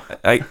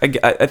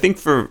 I think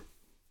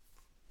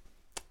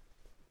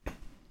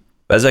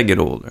as I get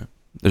older,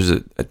 there's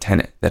a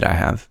tenet that I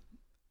have,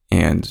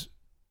 and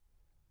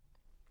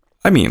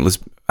I mean,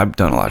 I've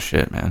done a lot of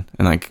shit, man,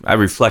 and like I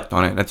reflect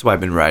on it. That's why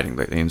I've been writing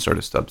lately and sort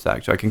of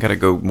Substack, so I can kind of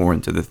go more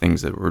into the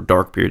things that were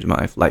dark periods of my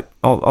life, like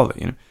all of it,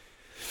 you know.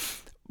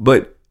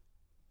 But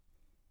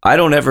I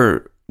don't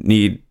ever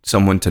need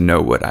someone to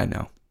know what I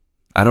know.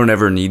 I don't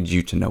ever need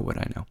you to know what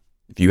I know.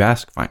 If you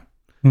ask, fine.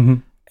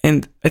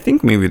 And I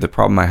think maybe the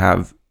problem I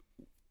have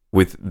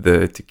with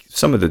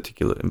some of the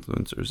tequila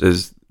influencers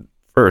is,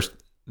 first,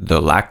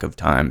 the lack of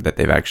time that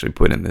they've actually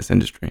put in this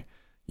industry.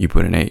 You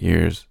put in 8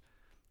 years.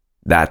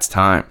 That's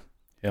time.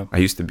 Yeah. I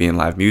used to be in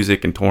live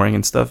music and touring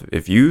and stuff.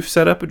 If you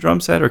set up a drum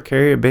set or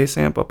carry a bass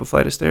amp up a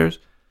flight of stairs,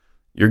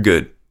 you're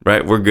good,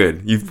 right? We're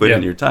good. You've put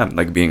in your time,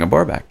 like being a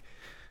barback.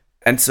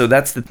 And so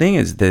that's the thing,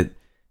 is that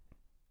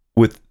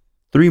with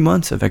 3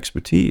 months of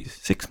expertise,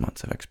 6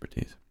 months of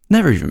expertise,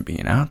 never even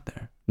being out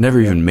there, never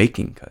even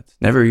making cuts,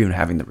 never even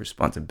having the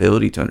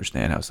responsibility to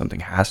understand how something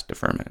has to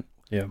ferment,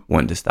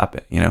 when to stop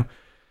it, you know?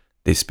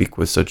 They speak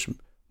with such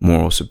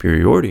moral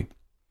superiority.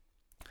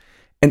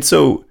 And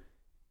so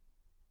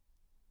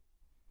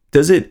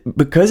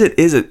because it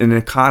is an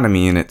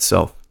economy in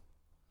itself,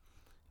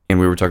 and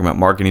we were talking about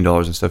marketing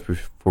dollars and stuff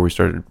before we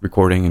started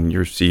recording, and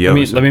your CEO.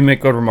 Let me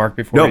make a remark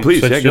before. No,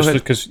 please. Yeah, go ahead.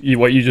 Because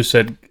what you just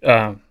said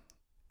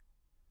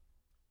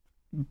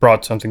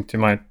brought something to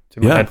my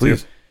head too,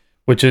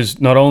 which is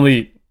not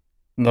only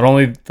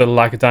the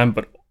lack of time,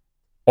 but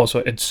also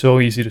it's so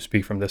easy to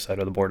speak from this side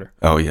of the border.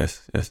 Oh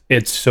yes.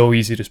 It's so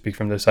easy to speak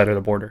from this side of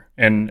the border,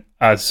 and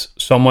as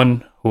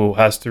someone who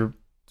has to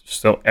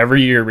still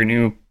every year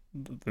renew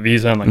the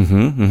visa and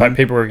like buy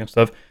paperwork and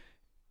stuff,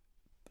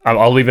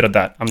 I'll leave it at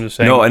that. I'm just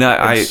saying. No,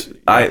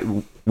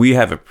 and we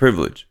have a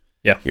privilege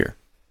here,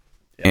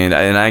 and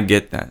I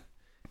get that,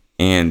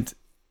 and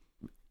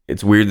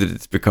it's weird that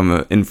it's become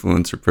an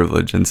influencer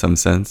privilege in some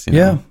sense. You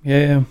know?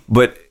 Yeah.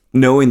 But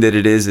knowing that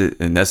it is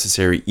a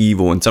necessary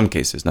evil in some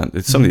cases,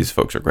 some of these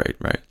folks are great,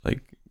 right?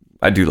 Like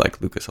I do like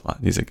Lucas a lot.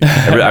 He's a good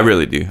guy. I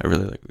really do. I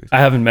really like Lucas. I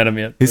haven't met him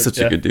yet. He's such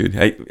a good dude.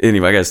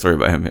 Anyway, I got a story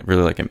about him. I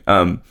really like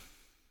him.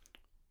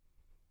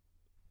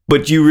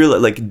 But you really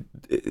like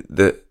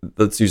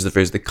let's use the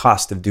phrase, the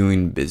cost of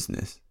doing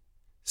business,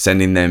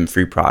 sending them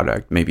free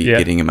product, maybe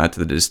getting them out to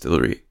the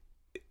distillery.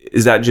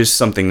 Is that just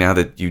something now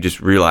that you just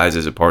realize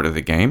is a part of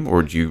the game,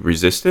 or do you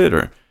resist it?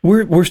 Or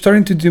we're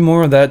starting to do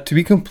more of that. To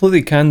be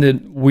completely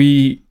candid,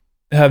 we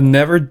have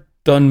never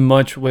done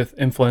much with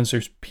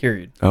influencers,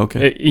 period.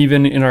 Okay.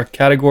 Even in our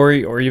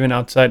category or even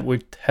outside,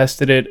 we've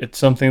tested it. It's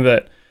something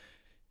that,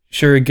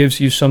 sure, it gives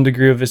you some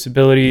degree of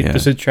visibility. Yeah.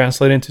 Does it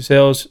translate into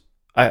sales?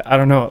 I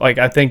don't know. Like,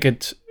 I think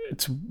it's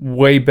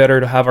way better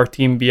to have our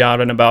team be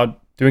out and about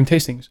doing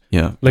tastings.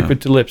 Yeah.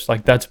 Liquid to lips.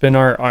 Like, that's been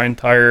our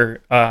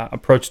entire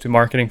approach to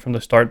marketing from the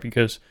start,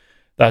 because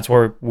that's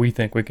where we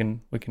think we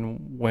can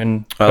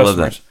win customers. I love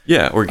that.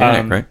 Yeah,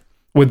 organic, right?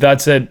 With that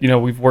said,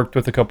 we've worked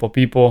with a couple of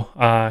people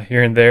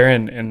here and there,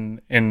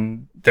 and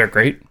they're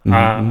great.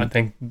 I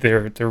think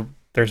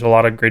there's a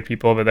lot of great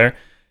people over there.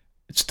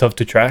 it's tough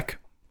to track.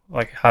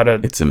 Like how to.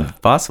 It's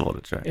impossible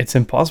to track. It's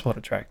impossible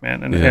to track,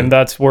 man. And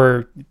that's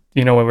where,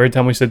 every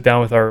time we sit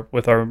down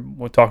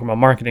we're talking about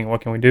marketing,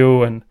 what can we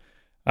do? And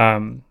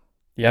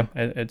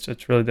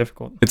it's really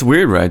difficult. It's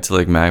weird, right? To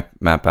like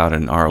map out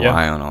an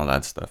ROI on all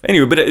that stuff.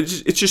 Anyway, but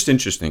it's just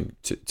interesting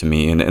to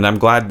me. And I'm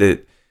glad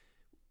that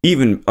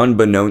even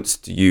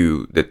unbeknownst to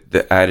you that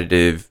the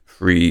additive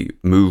free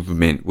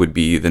movement would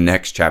be the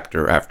next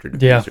chapter after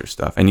diffuser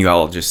stuff. And you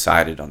all just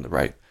sided on the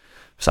right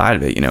side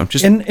of it,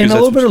 just and a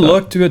little bit of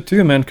luck to it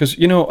too, man, because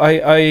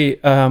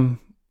and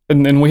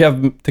we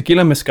have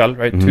tequila and mezcal,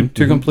 right?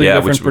 Two completely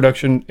different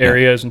production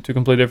areas and two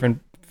completely different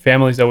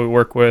families that we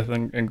work with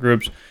and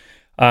groups.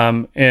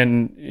 Our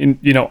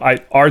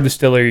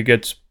distillery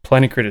gets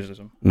plenty of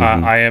criticism.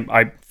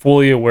 I'm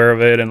fully aware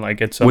of it, and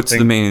like it's something. What's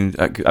the main?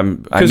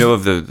 I know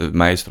of the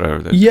maestro.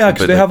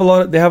 Because they have a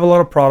lot. They have a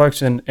lot of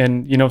products, and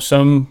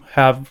some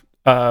have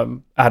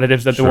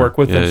additives that they work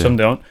with, and some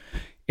don't.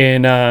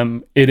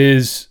 And it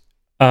is.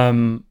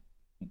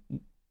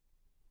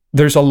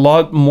 There's a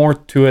lot more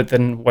to it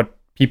than what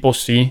people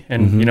see,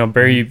 and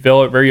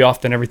very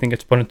often everything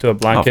gets put into a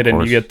blanket,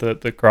 and you get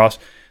the cross.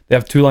 They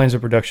have two lines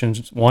of production.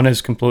 One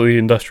is completely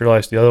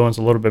industrialized. The other one's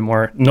a little bit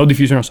more no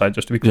diffuser on site,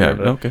 just to be clear.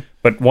 Okay.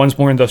 But one's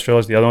more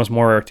industrialized. The other one's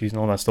more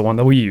artisanal. That's the one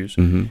that we use.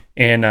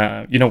 And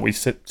we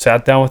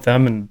sat down with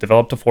them and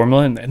developed a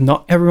formula. And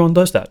not everyone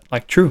does that.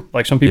 Like true.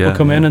 Like some people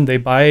come in and they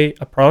buy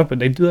a product, but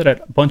they do that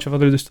at a bunch of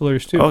other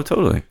distilleries too. Oh,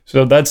 totally.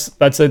 So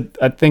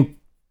I think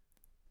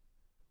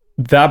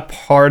that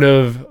part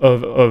of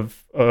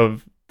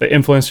the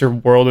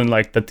influencer world and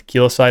like the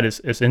tequila side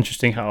is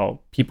interesting, how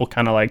people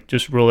kind of like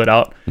just rule it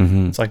out.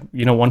 It's like,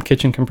 one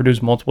kitchen can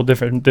produce multiple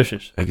different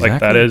dishes. Exactly. Like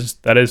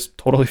that is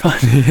totally fine.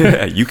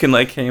 Yeah, you can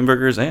like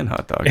hamburgers and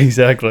hot dogs.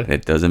 Exactly.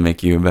 It doesn't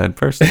make you a bad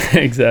person.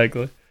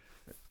 Exactly.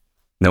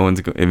 No one's,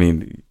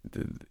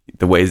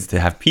 the ways to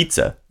have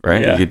pizza,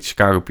 right? Yeah. You get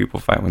Chicago people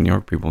fight with New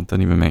York people. It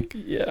doesn't even make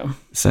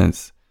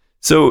sense.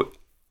 So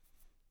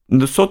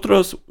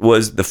Nosotros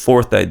was the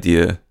fourth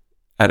idea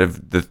out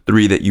of the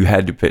three that you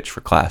had to pitch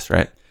for class,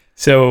 right?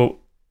 So,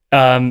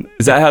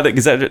 is that how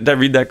did I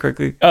read that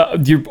correctly?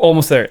 You're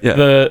almost there. Yeah.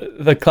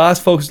 The class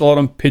focused a lot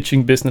on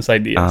pitching business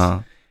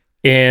ideas,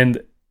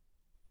 and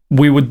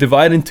we would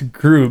divide into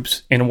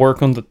groups and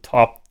work on the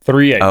top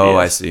three ideas. Oh,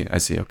 I see.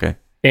 Okay.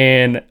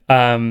 And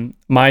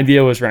my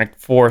idea was ranked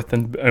fourth,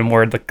 and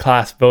where the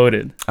class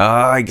voted. Oh,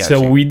 I got you.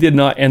 So we did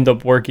not end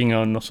up working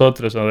on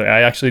Nosotros.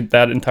 I actually,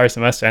 that entire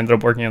semester, I ended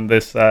up working on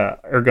this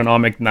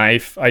ergonomic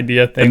knife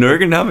idea thing. An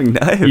ergonomic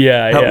knife?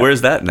 Yeah.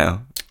 Where's that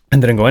now?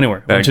 And didn't go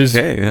anywhere,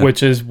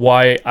 which is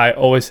why I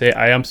always say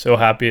I am so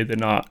happy I did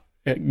not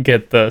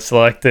get the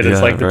selected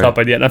as like the top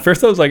idea. And at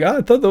first I was like,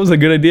 I thought that was a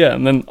good idea.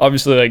 And then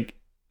obviously, like,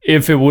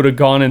 if it would have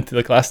gone into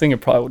the class thing,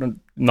 it probably would have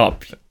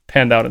not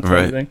panned out into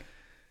anything.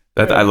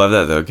 I love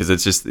that though, because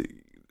it's just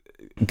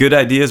good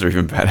ideas or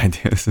even bad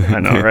ideas. I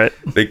know, right?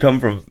 They come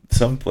from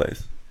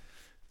someplace.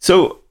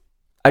 So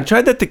I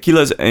tried that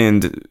tequilas,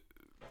 and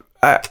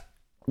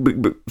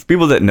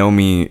people that know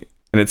me,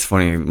 and it's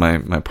funny,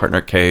 my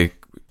partner Kay,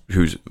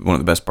 who's one of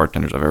the best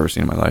bartenders I've ever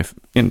seen in my life,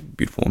 and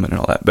beautiful woman and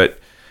all that, but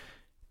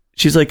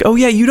she's like, oh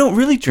yeah, you don't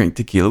really drink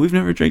tequila. We've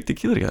never drank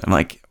tequila together. I'm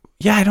like,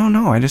 yeah, I don't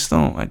know. I just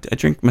don't. I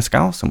drink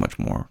mezcal so much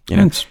more.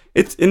 I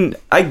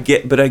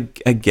get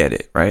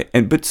it,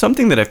 right? But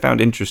something that I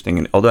found interesting,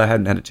 and although I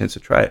hadn't had a chance to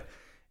try it,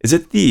 is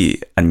it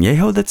the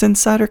añejo that's in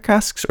cider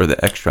casks or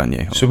the extra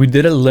añejo? So we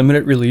did a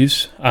limited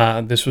release.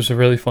 This was a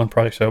really fun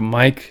project. So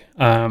Mike,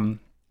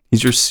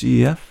 he's your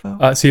CFO?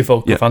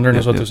 CFO, co-founder of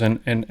Nosotros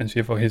and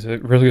CFO. He's a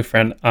really good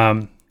friend.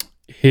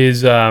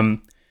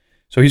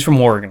 So he's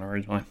from Oregon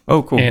originally.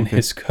 Oh, cool. And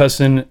his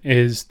cousin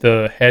is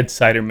the head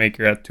cider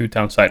maker at Two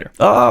Town Cider.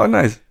 Oh,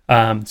 nice.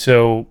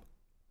 So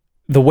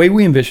the way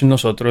we envision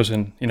Nosotros,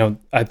 and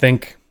I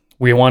think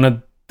we want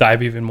to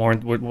dive even more.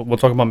 We'll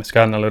talk about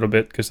mezcal in a little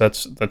bit, because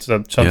that's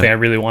something I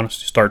really want us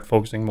to start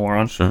focusing more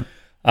on. Sure.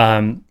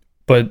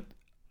 But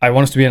I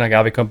want us to be an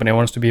agave company. I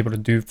want us to be able to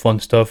do fun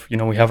stuff.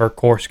 We have our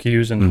core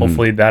SKUs, and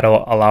hopefully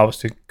that'll allow us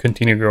to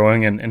continue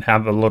growing and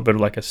have a little bit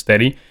of like a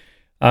steady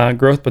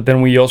growth. But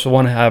then we also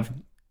want to have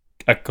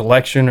a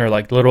collection or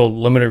like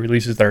little limited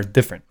releases that are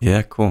different.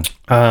 Yeah, cool.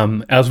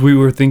 As we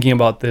were thinking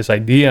about this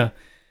idea,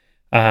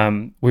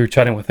 we were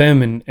chatting with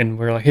him, and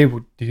we were like, hey,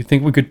 do you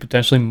think we could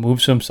potentially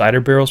move some cider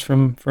barrels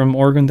from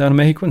Oregon down to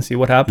Mexico and see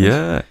what happens?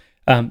 Yeah.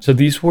 So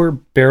these were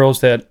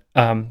barrels that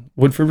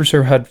Woodford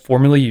Reserve had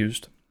formerly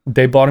used.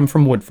 They bought them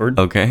from Woodford.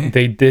 Okay.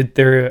 They did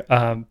their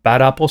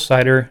bad apple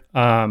cider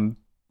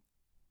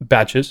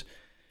batches.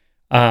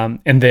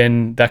 And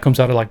then that comes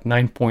out at like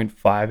 9.5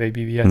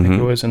 ABV, I think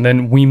it was. And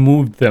then we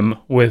moved them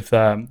with,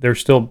 they're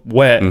still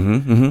wet,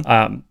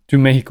 to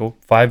Mexico,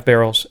 5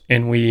 barrels.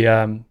 And we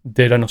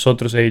did a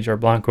Nosotros age, our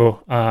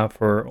Blanco,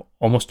 for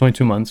almost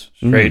 22 months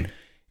straight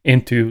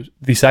into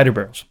the cider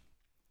barrels.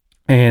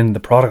 And the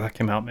product that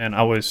came out, man,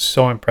 I was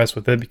so impressed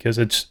with it, because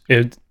it's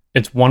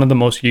one of the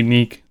most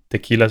unique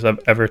tequilas I've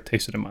ever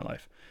tasted in my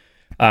life.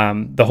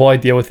 The whole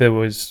idea with it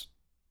was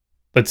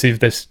let's see if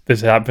this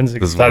happens.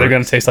 It's either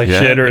going to taste like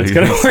shit or it's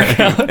going to work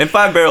out. And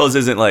 5 barrels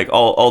isn't like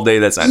all day.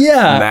 That's not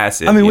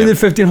massive. I mean, we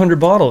did 1,500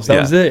 bottles.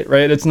 That was it,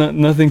 right? It's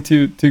nothing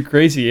too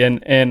crazy.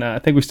 And I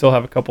think we still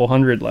have a couple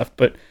hundred left,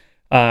 but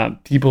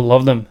people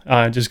love them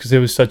just because it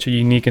was such a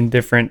unique and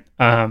different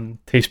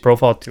taste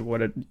profile to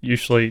what it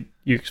usually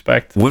you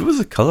expect. What was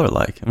the color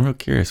like? I'm real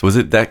curious. Was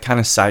it that kind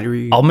of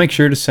cidery? I'll make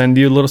sure to send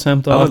you a little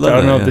sample. I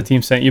don't know if the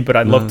team sent you, but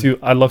I'd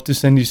love to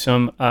send you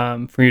some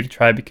for you to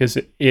try, because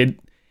it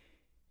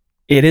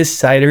is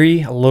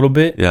cidery a little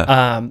bit.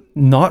 Yeah.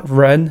 Not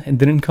red. It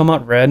didn't come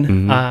out red.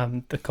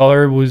 The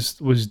color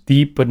was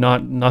deep, but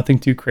nothing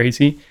too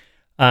crazy.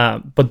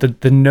 But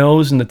the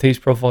nose and the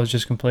taste profile is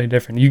just completely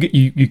different.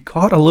 You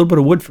caught a little bit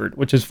of Woodford,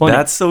 which is funny.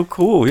 That's so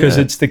cool, because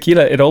it's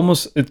tequila.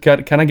 It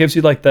kind of gives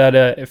you like that.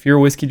 If you're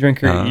a whiskey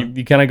drinker,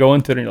 you kind of go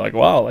into it and you're like,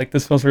 wow, like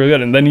this smells really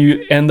good. And then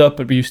you end up,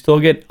 but you still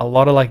get a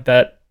lot of like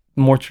that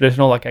more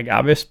traditional like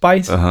agave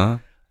spice.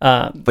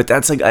 But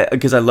that's like,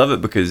 because I love it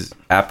because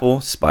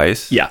apple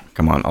spice. Yeah.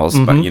 Come on, all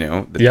spice. You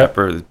know, the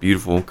pepper is a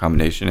beautiful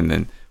combination, and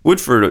then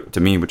Woodford to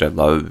me, which I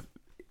love,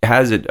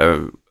 has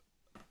a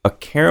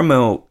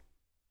caramel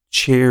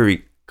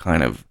cherry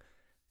kind of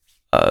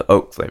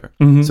oak flavor.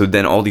 So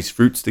then all these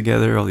fruits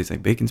together, all these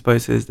like bacon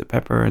spices, the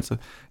pepper and stuff,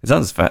 it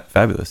sounds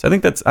fabulous. I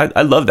think that's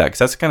I love that, because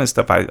that's the kind of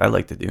stuff I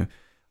like to do.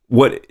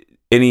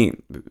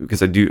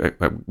 Because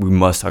we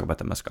must talk about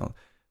the mezcal,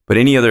 but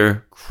any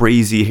other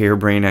crazy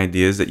harebrained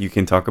ideas that you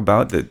can talk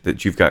about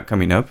that you've got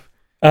coming up?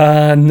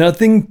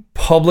 Nothing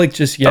public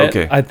just yet.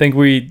 Okay. I think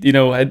we,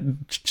 had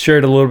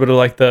shared a little bit of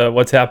like the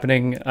what's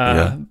happening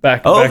back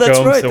that's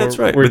home. Right, so that's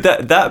right.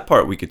 But that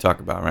part we could talk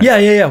about, right?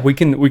 Yeah. We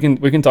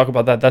can talk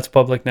about that. That's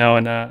public now,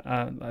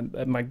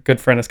 and my good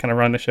friend is kind of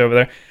running the show over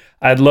there.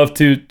 I'd love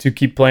to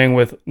keep playing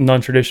with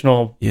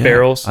non-traditional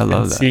barrels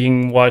and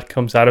seeing what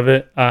comes out of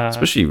it.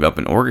 Especially up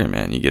in Oregon,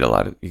 man, you get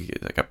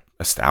like a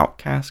stout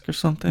cask or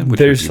something.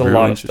 There's a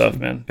lot of stuff,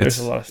 man. There's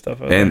a lot of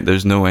stuff, and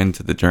there's no end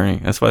to the journey.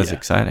 That's why it's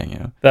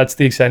exciting, That's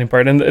the exciting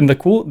part, and the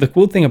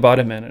cool thing about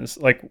it, man, is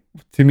like,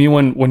 to me,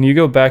 when you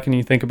go back and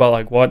you think about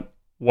like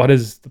what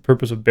is the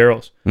purpose of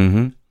barrels?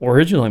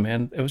 Originally,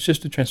 man, it was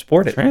just to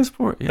transport it.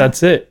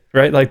 That's it,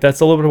 right? Like that's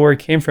a little bit of where it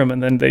came from,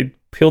 and then they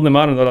peeled them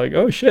out, and they're like,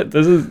 oh shit,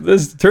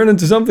 this turned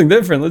into something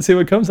different. Let's see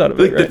what comes out of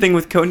it. The thing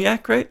with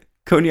cognac, right?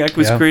 Cognac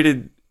was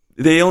created.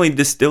 They only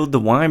distilled the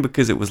wine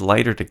because it was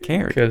lighter to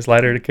carry.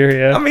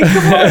 Yeah. I mean,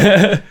 come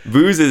on.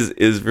 Booze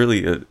is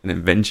really an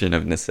invention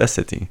of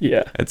necessity.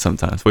 Yeah. At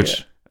sometimes,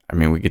 which I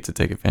mean, we get to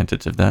take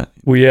advantage of that.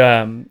 We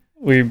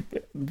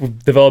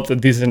developed a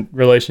decent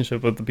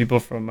relationship with the people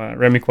from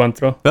Remy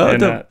Cuantro,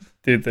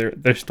 dude,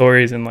 their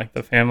stories and like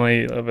the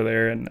family over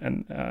there,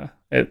 and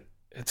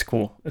it's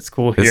cool. It's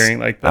cool hearing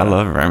like that. I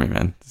love Remy,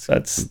 man.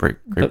 That's great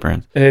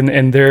brand.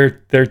 And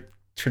they're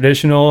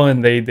traditional,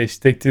 and they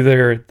stick to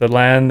the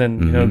land,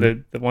 and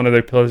the one of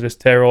their pillars is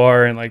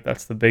terroir, and like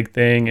that's the big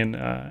thing,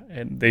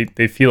 and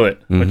they feel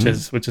it, which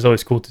is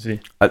always cool to see.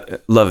 I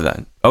love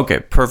that. Okay,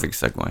 perfect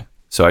segue.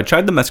 So I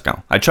tried the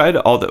mezcal. I tried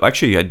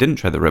actually I didn't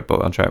try the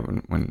Ripo. I'll try it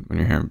when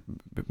you're here,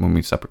 when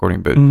we stop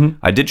recording, but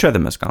I did try the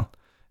mezcal.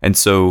 And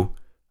so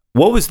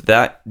what was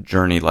that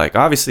journey like?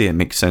 Obviously it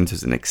makes sense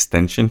as an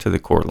extension to the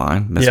core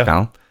line,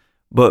 mezcal.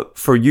 But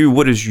for you,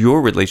 what is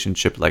your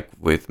relationship like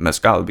with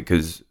mezcal?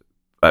 Because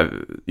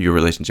your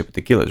relationship with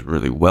tequila is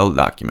really well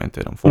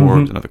documented on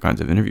forums and other kinds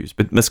of interviews.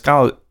 But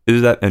mezcal,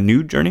 is that a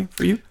new journey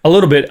for you? A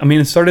little bit. I mean,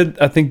 it started,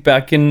 I think,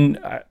 back in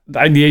the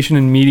ideation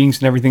and meetings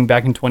and everything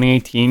back in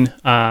 2018.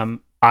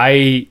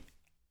 I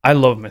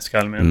love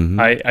mezcal, man.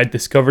 I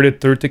discovered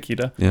it through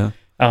tequila. Yeah.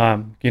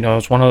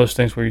 It's one of those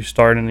things where you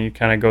start and you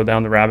kind of go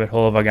down the rabbit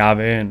hole of agave,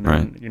 and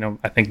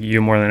I think you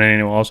more than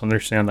anyone else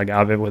understand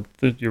agave with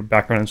your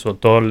background in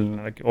Soto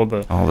and like all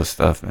the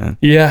stuff, man.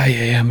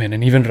 Yeah, man.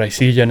 And even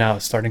raicilla now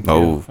is starting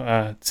to.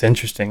 It's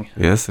interesting.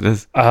 Yes, it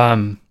is.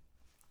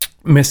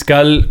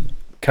 Mezcal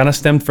kind of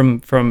stemmed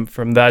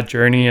from that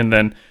journey, and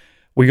then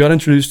we got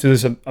introduced to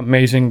this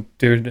amazing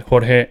dude,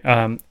 Jorge.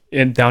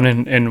 Down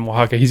in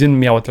Oaxaca. He's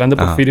in Miahuatlán de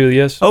Porfirio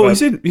Díaz. Oh,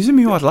 he's in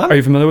Miahuatlán? Are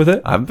you familiar with it?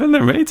 I've been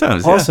there many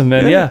times. Awesome,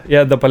 man.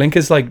 Yeah. The Palenque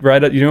is like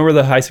right at, you know where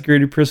the high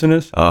security prison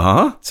is?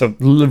 So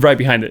right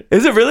behind it.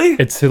 Is it really?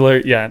 It's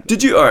hilarious. Yeah.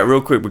 Did you, all right,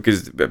 real quick,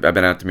 because I've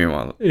been out to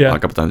Miahuatlán a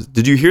couple times.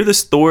 Did you hear the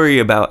story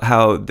about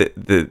how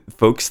the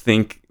folks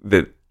think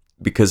that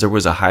because there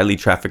was a highly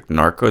trafficked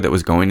narco that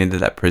was going into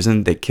that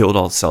prison, they killed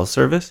all cell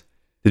service?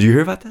 Did you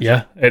hear about that?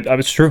 Yeah,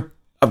 it's true.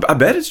 I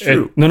bet it's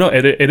true.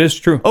 It is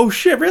true. Oh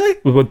shit! Really?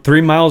 With 3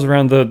 miles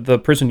around the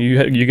prison,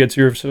 you get to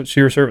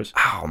your service.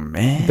 Oh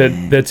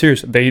man, that's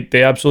serious.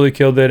 They absolutely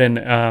killed it, and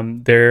I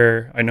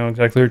know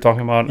exactly what you're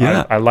talking about.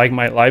 Yeah. I like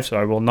my life, so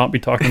I will not be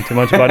talking too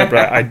much about it.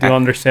 But I do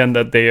understand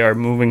that they are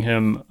moving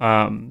him.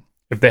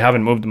 If they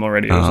haven't moved him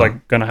already, it was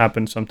like gonna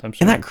happen sometime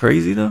soon. Isn't that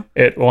crazy though?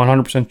 It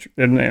 100%,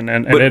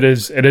 and it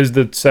is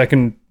the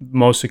second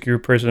most secure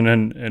prison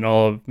in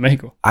all of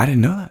Mexico. I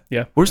didn't know that.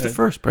 Yeah. Where's the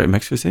first? Probably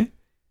Mexico City.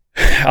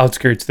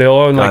 outskirts. They're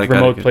all in like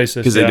remote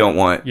places because they don't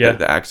want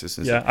the access.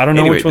 And stuff. I don't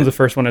know which one the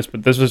first one is,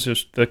 but this was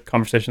just the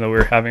conversation that we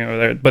were having over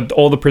there. But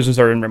all the prisons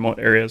are in remote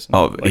areas.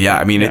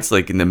 I mean, it's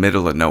like in the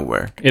middle of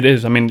nowhere. It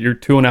is. I mean, you're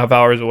 2.5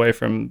 hours away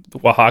from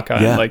Oaxaca,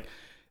 and like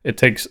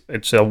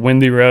it's a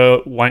windy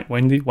road,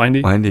 windy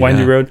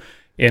road,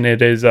 and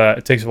it is.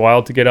 It takes a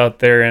while to get out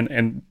there,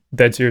 and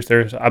dead serious,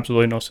 there's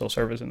absolutely no cell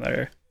service in that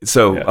area.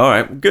 So all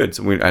right, good.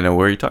 So I know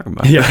where you're talking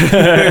about.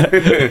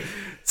 Yeah.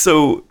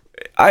 So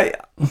I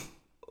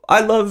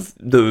love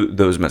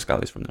those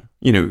mezcales from there.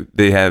 You know,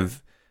 they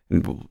have,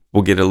 and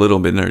we'll get a little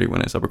bit nerdy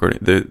when I stop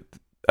recording.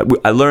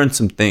 I learned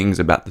some things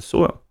about the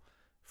soil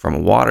from a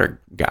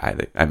water guy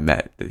that I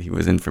met, that he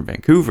was in from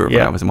Vancouver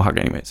when I was in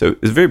Oaxaca anyway. So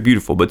it's very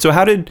beautiful. But so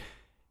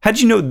how'd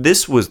you know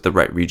this was the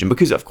right region?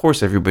 Because of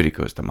course everybody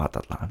goes to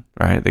Mazatlan,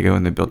 right? They go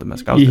and they build the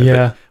mezcals.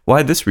 Yeah. But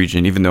why this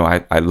region, even though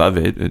I love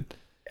it?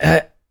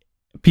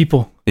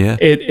 People. Yeah.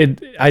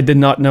 I did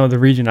not know the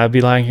region. I'd be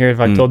lying here if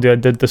I told you I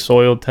did the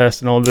soil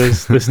test and all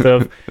this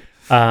stuff.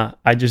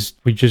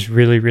 We just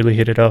really, really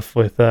hit it off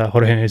with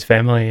Jorge and his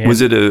family. And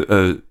was it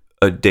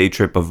a day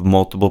trip of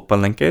multiple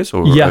palenques?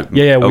 Or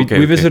yeah.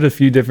 We visited a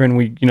few different.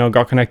 We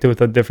got connected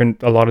with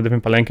a lot of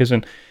different palenques,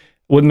 and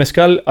with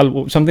mezcal,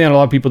 something that a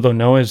lot of people don't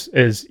know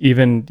is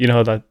even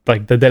that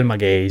like the Del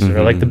Maguey's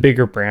or like the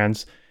bigger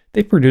brands.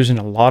 They produce in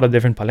a lot of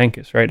different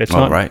palenques, right? It's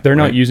they're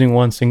not using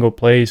one single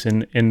place,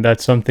 and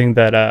that's something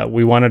that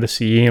we wanted to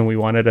see, and we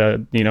wanted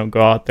to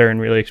go out there and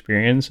really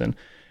experience. And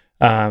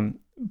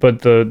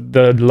but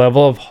the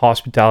level of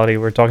hospitality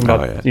we're talking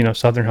about,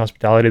 Southern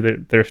hospitality,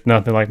 there's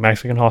nothing like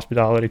Mexican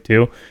hospitality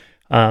too,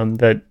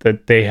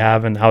 that they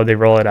have, and how they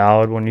roll it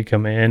out when you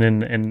come in,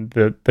 and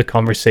the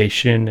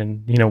conversation,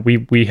 and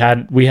we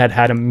had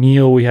a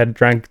meal, we had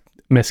drank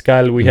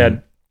mezcal, we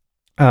had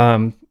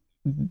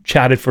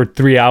chatted for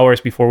 3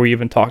 hours before we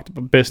even talked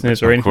about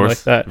business or anything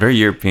like that. Very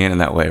European in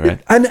that way, right?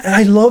 And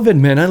I love it,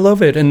 man. I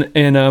love it.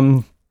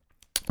 And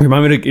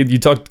remind me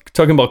to,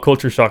 talking about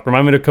culture shock,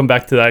 remind me to come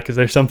back to that, because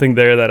there's something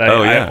there that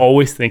I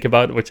always think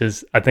about, which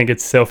is, I think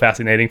it's so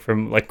fascinating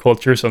from like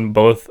cultures on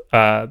both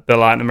the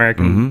Latin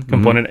American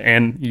component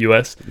and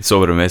US.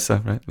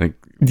 Sobremesa, right? Like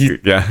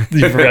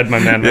you've read my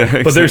man, right?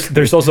 Yeah, but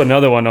there's also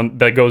another one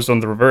that goes on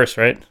the reverse,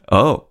 right?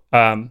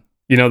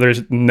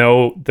 There's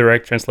no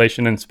direct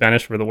translation in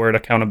Spanish for the word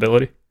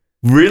accountability.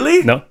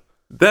 Really? No.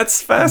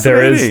 That's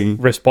fascinating. There is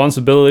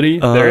responsibility.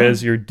 There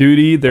is your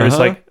duty. There is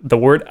like the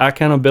word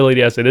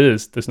accountability as it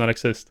is does not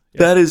exist. Yeah.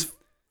 That is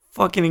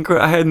fucking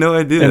incredible. I had no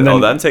idea. And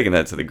then, I'm taking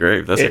that to the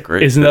grave. That's a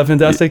great. Isn't that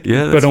fantastic?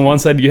 Yeah. But on one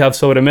side you have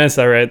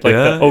sobremesa, right? Like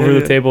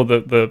the table,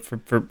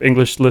 for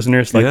English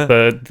listeners, like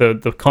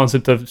the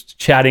concept of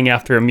chatting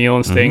after a meal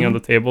and staying on the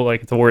table,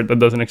 like it's a word that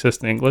doesn't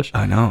exist in English.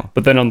 I know.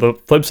 But then on the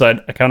flip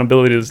side,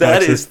 accountability does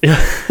not exist.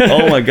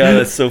 Oh my God,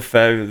 that's so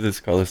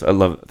fabulous, Carlos. I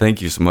love it.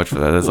 Thank you so much for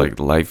that. That's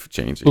like life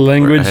changing.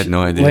 Language. I had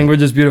no idea.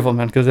 Language is beautiful,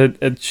 man, because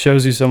it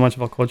shows you so much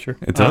about culture.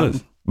 It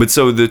does. But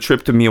so the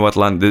trip to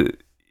Miahuatlan,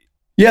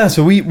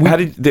 so we how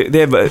did they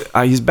have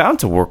he's bound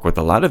to work with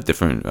a lot of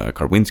different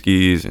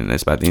Karwinskis and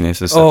Espadines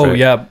and stuff. Oh, right?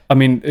 Yeah. I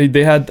mean,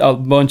 they had a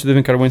bunch of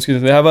different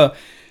Karwinskis.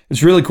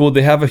 It's really cool.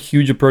 They have a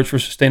huge approach for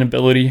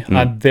sustainability.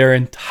 Their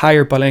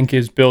entire palenque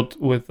is built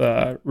with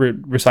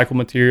recycled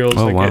materials.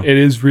 Oh, wow. It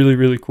is really,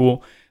 really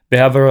cool. They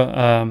have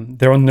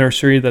their own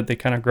nursery that they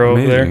kind of grow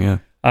over there. Yeah.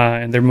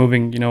 And they're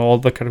moving, all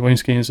the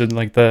Karwinskis and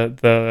like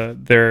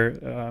their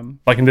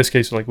like in this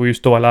case, like we use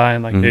Toala,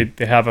 and like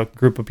they have a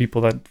group of people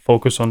that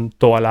focus on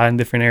Toala in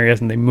different areas,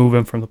 and they move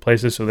them from the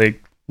places, so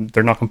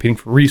they're not competing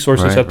for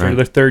resources after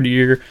their third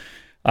year.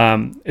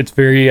 It's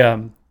very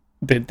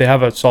they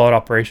have a solid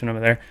operation over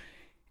there.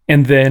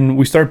 And then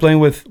we started playing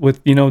with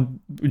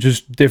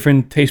just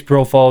different taste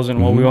profiles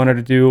and what we wanted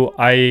to do.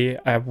 I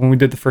when we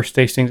did the first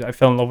tastings, I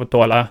fell in love with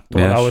Toala.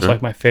 Toala was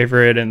like my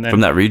favorite, and then from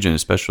that region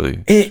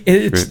especially.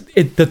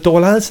 The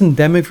Toala that's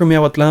endemic from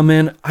Miahuatlan,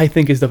 man, I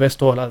think is the best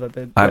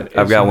Toala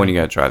I've got one you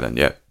gotta try then,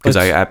 because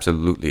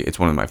it's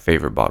one of my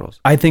favorite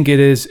bottles. I think it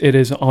is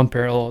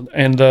unparalleled,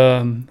 and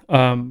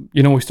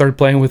we started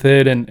playing with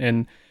it,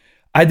 and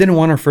I didn't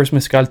want our first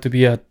mezcal to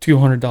be a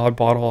 $200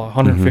 bottle, a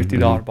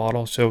 $150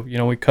 bottle. So,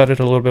 we cut it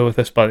a little bit with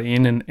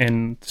Espadín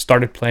and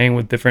started playing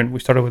with different. We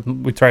tried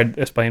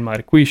Espadín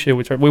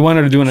Maricuiche. We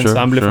wanted to do an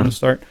ensemble from the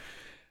start.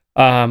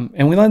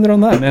 And we landed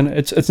on that, man.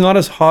 It's not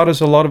as hot as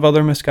a lot of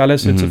other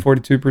mezcales. It's a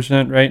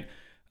 42%, right?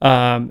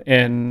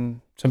 And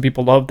some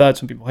people love that.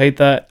 Some people hate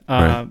that.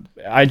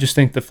 I just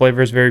think the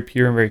flavor is very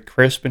pure and very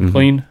crisp and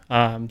clean.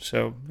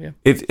 So, yeah.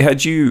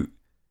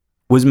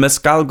 Was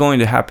mezcal going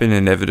to happen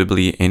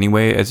inevitably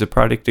anyway as a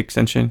product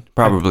extension?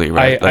 Probably,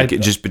 right? You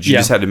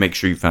just had to make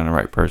sure you found the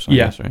right person.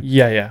 Yeah, I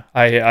guess,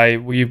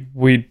 right?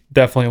 We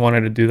definitely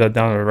wanted to do that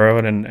down the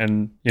road,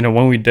 and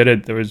when we did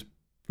it, there was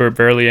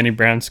barely any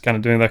brands kind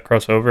of doing that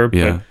crossover.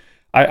 But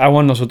I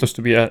want Nosotros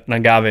to be an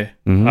agave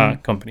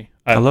company.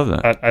 I love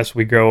that. As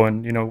we grow,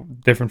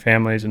 and different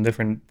families and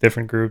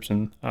different groups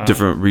and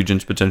different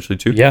regions potentially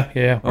too.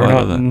 Yeah.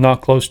 We're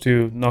not close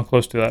to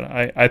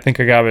that. I think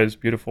agave is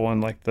beautiful,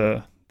 and like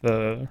the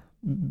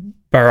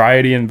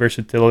variety and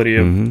versatility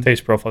of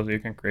taste profiles that you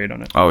can create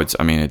on it. Oh, it's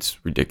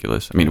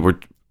ridiculous. I mean, we're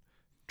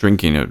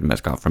drinking a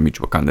mezcal from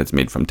Michoacan that's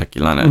made from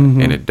tequilana,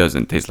 and it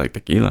doesn't taste like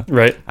tequila,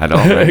 right? At all,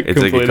 right?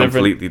 It's like a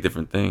completely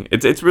different thing.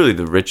 It's really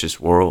the richest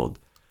world,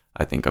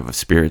 I think, of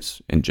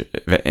spirits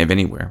of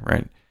anywhere,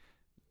 right?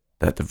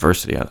 That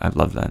diversity, I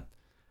love that.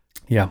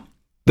 Yeah.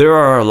 There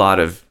are a lot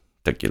of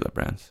tequila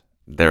brands.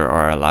 There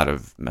are a lot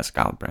of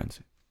mezcal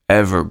brands,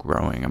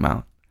 ever-growing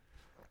amount.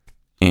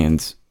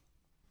 And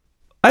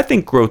I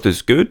think growth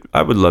is good.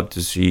 I would love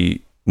to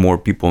see more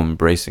people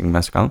embracing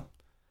mezcal.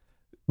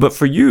 But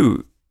for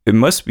you, it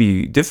must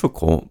be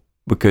difficult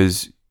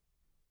because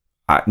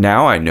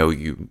now I know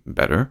you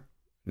better.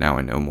 Now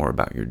I know more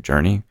about your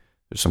journey.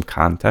 There's some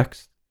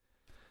context.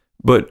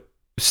 But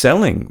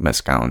selling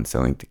mezcal and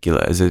selling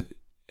tequila, is it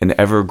an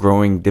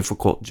ever-growing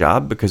difficult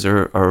job? Because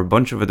there are a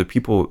bunch of other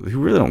people who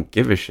really don't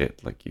give a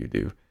shit like you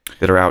do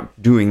that are out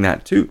doing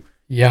that too.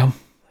 Yeah.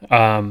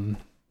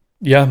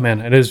 Yeah, man,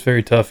 it is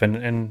very tough.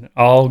 And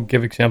I'll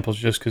give examples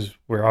just because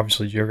we're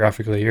obviously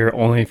geographically here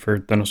only for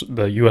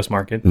the U.S.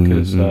 market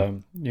because,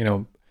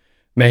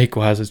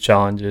 Mexico has its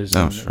challenges.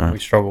 And we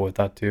struggle with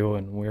that too.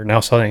 And we're now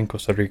selling in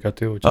Costa Rica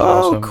too, which is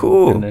awesome.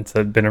 Cool. And it's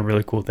been a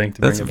really cool thing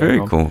to bring it back home. That's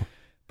very cool.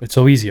 But it's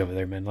so easy over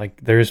there, man.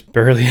 Like, there's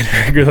barely any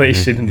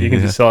regulation, and you can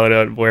just sell it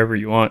out wherever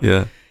you want.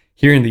 Yeah.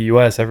 Here in the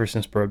U.S., ever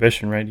since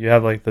Prohibition, right, you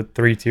have like the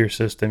 3-tier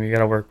system. You got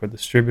to work with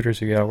distributors.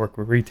 You got to work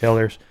with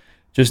retailers.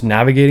 Just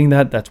navigating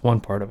that's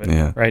one part of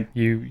it, right?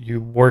 You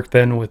work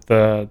then with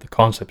the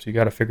concepts. You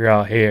got to figure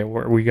out, hey,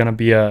 are we going to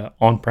be a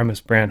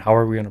on-premise brand? How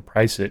are we going to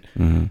price it?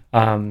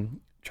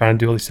 Trying to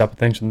do all these type of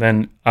things. And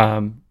then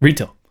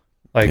retail.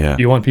 Like,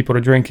 you want people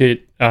to drink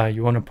it.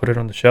 You want to put it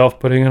on the shelf.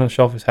 Putting it on the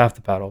shelf is half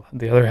the battle.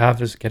 The other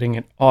half is getting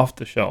it off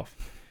the shelf.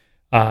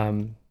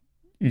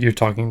 You're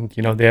talking,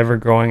 the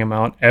ever-growing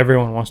amount.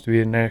 Everyone wants to be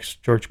the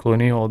next George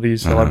Clooney. All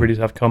these celebrities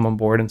have come on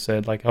board and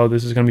said, like, oh,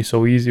 this is going to be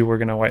so easy. We're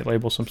going to white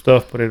label some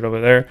stuff, put it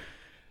over there.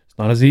 It's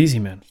not as easy,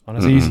 man. It's not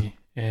as easy.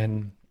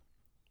 And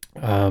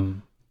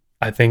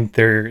I think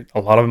a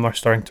lot of them are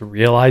starting to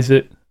realize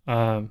it,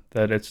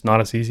 that it's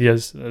not as easy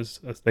as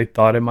they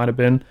thought it might have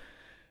been.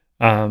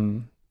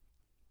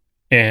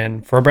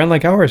 And for a brand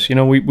like ours,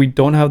 we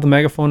don't have the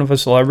megaphone of a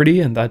celebrity,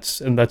 and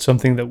that's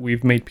something that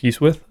we've made peace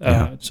with.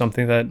 It's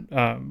something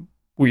that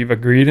we've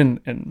agreed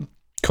and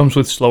comes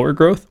with slower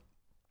growth,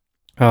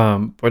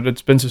 but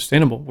it's been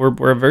sustainable.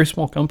 We're a very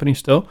small company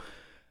still,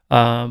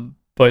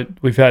 but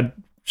we've had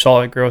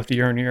solid growth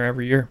year on year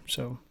every year.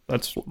 So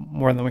that's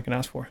more than we can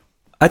ask for.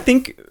 I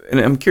think, and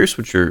I'm curious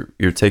what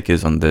your take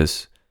is on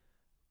this.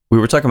 We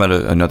were talking about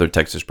another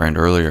Texas brand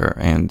earlier,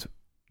 and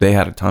they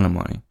had a ton of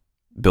money,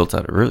 built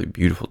out a really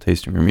beautiful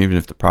tasting room, even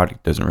if the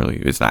product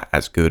it's not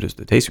as good as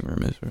the tasting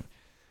room is. Right?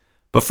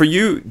 But for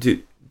you,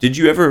 did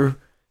you ever,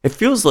 it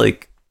feels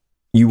like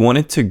you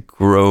wanted to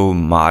grow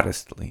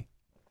modestly,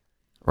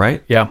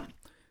 right? Yeah.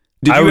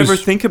 Did you ever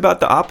think about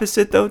the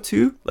opposite though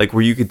too? Like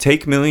where you could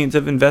take millions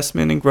of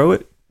investment and grow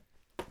it?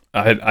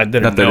 I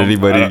didn't Not that know.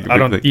 anybody. I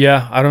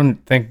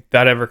don't think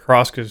that ever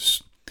crossed,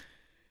 because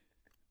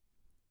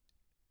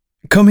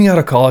coming out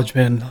of college,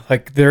 man,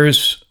 like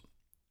there's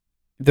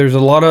a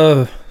lot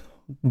of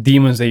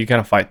demons that you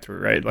kind of fight through,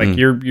 right? Like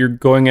you're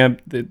going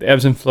at the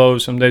ebbs and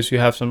flows. Some days you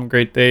have some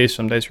great days.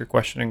 Some days you're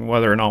questioning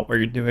whether or not what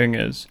you're doing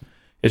is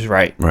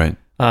right. Right.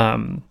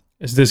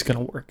 Is this going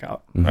to work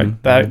out?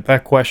 Right.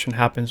 That question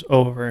happens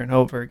over and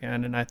over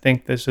again. And I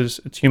think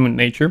it's human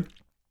nature,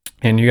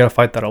 and you got to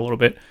fight that a little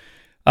bit.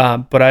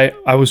 But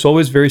I was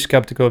always very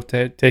skeptical of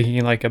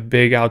taking like a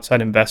big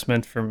outside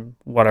investment from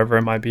whatever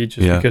it might be,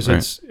 just because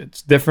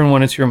it's different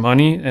when it's your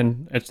money,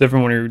 and it's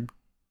different when you're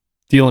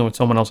dealing with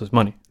someone else's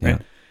money.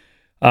 Right.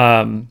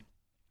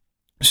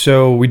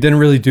 So we didn't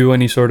really do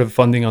any sort of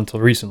funding until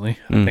recently.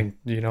 I think,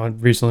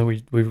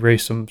 recently we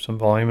raised some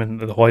volume,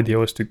 and the whole idea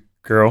was to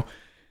grow.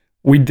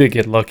 We did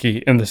get lucky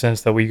in the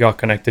sense that we got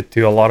connected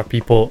to a lot of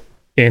people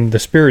in the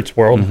spirits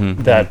world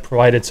that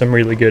provided some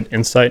really good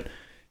insight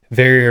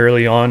very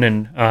early on.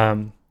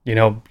 And,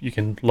 you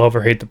can love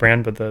or hate the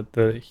brand,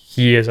 but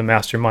he is a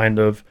mastermind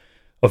of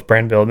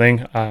brand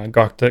building.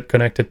 Got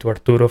connected to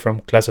Arturo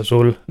from Clase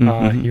Azul.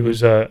 He was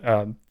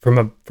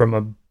from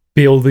a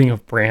building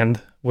of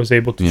brand, was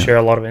able to share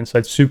a lot of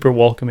insights, super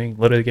welcoming,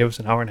 literally gave us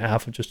an hour and a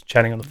half of just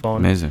chatting on the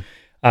phone. Amazing.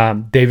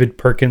 David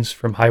Perkins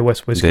from High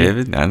West Whiskey.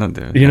 David? I know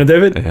David. You know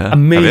David? Yeah.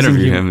 Amazing. I've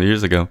interviewed him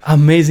years ago.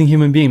 Amazing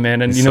human being,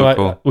 man. And He's so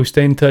cool. we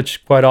stay in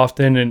touch quite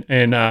often,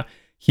 and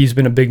he's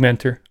been a big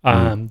mentor,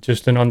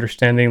 just in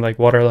understanding like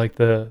what are like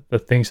the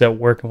things that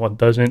work and what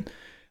doesn't.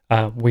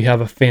 We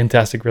have a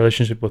fantastic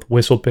relationship with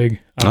Whistle Pig.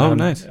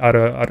 Nice. Out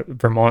of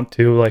Vermont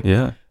too. Like,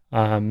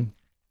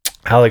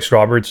 Alex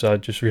Roberts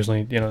just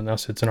recently, now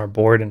sits in our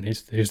board, and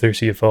he's their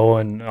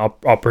CFO and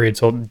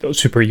operates a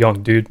super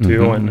young dude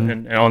too,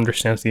 and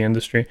understands the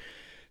industry.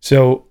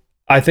 So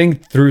I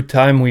think through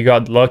time we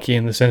got lucky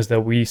in the sense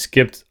that we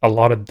skipped a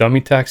lot of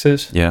dummy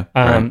taxes. Yeah.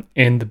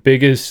 And the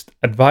biggest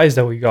advice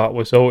that we got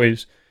was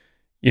always,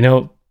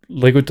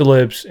 liquid to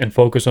lips and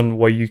focus on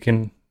what you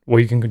can what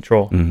you can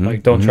control.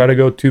 Like, don't try to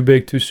go too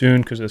big too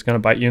soon because it's gonna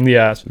bite you in the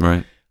ass.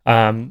 Right.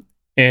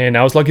 And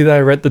I was lucky that I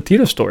read the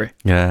Tito story.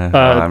 Yeah,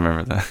 I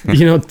remember that.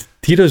 You know,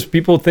 Tito's,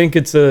 people think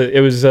it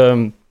was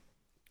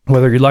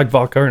whether you like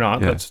vodka or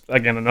not. That's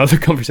again another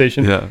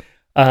conversation. Yeah.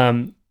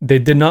 They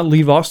did not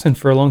leave Austin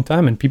for a long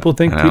time, and people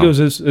think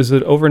Tito's is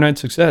an overnight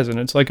success, and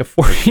it's like a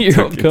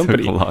 40-year-old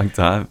company. It took a long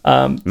time.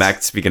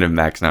 Max, speaking of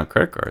maxing out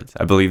credit cards,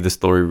 I believe the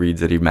story reads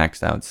that he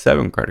maxed out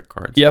 7 credit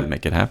cards to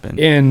make it happen.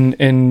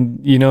 And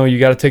you know, you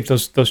got to take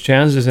those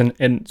chances,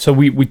 and so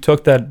we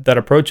took that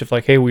approach of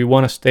like, hey, we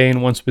want to stay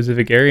in one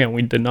specific area, and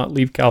we did not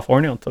leave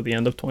California until the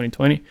end of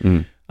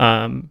 2020.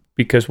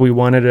 Because we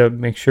wanted to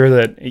make sure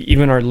that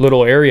even our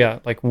little area,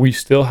 like, we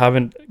still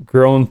haven't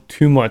grown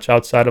too much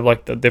outside of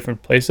like the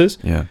different places.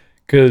 Yeah.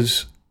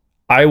 Because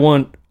I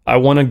want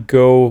to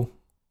go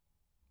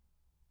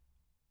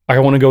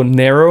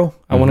narrow.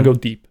 I want to go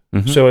deep.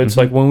 So it's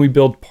like when we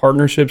build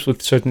partnerships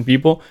with certain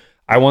people,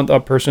 I want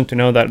that person to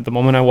know that the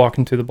moment I walk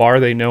into the bar,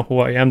 they know who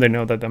I am. They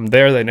know that I'm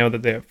there. They know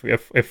that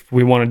if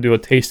we want to do a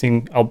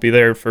tasting, I'll be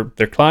there for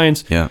their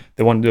clients. Yeah.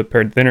 They want to do a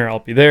paired dinner, I'll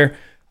be there.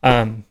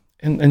 And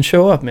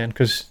show up, man,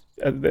 because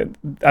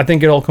I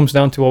think it all comes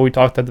down to what we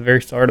talked at the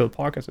very start of the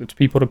podcast. It's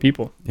people to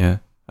people. Yeah,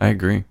 I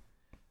agree.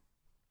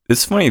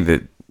 It's funny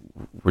that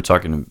we're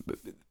talking.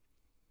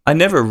 I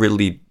never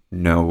really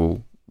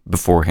know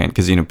beforehand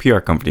because, you know, PR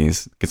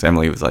companies, because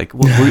Emily was like,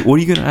 what are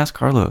you going to ask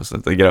Carlos?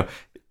 It's like, you know,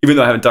 even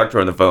though I haven't talked to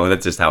her on the phone,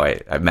 that's just how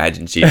I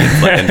imagine she'd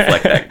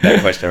inflect that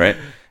question, right?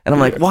 And I'm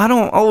like, well, I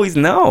don't always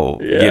know,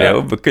 you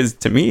know, because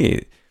to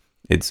me,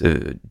 it's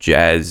a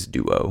jazz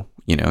duo.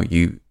 You know,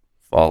 you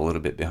fall a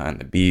little bit behind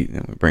the beat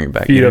and we bring it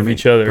back. Feed off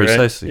each other,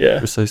 precisely, right?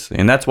 Precisely.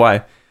 And that's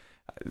why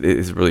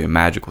it's really a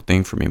magical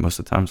thing for me most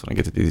of the times when I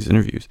get to do these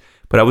interviews.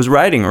 But I was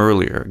writing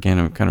earlier. Again,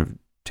 I'm kind of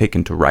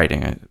taken to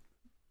writing.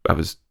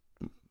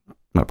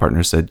 My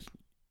partner said,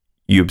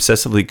 you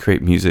obsessively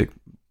create music,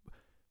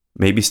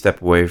 maybe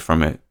step away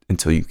from it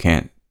until you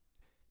can't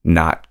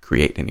not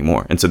create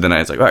anymore. And so then I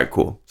was like, all right,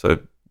 cool. So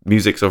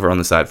music's over on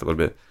the side for a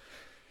little bit.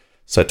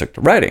 So I took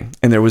to writing.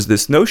 And there was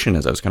this notion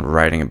as I was kind of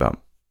writing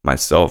about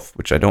myself,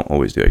 which I don't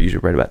always do. I usually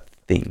write about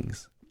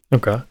things.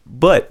 Okay.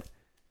 But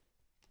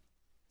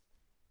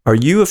are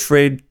you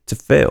afraid to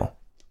fail?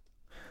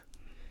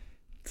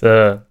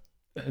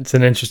 It's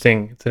an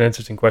interesting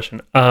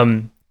question.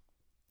 I'll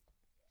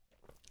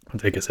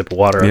take a sip of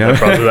water. Yeah.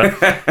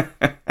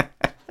 That.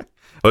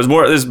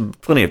 There's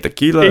plenty of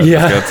tequila.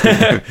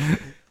 Yeah.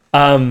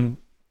 I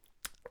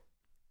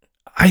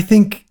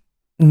think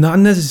not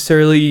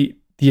necessarily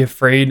the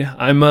afraid.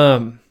 I'm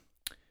a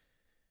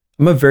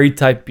very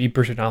type B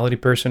personality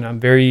person. I'm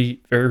very,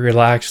 very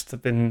relaxed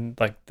in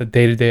like the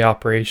day-to-day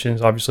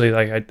operations. Obviously,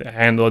 like I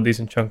handle a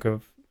decent chunk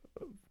of,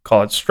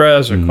 call it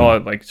stress or call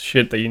it like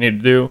shit that you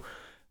need to do.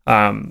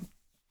 I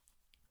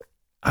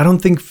don't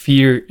think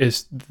fear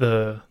is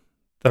the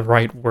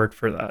right word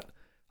for that.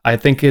 I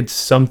think it's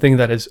something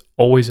that is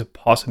always a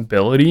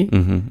possibility.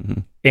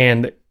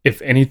 And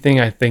if anything,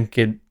 I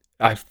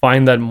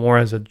find that more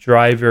as a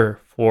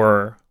driver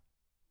for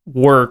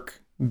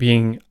work,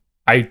 being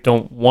I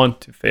don't want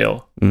to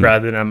fail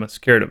rather than I'm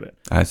scared of it.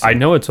 I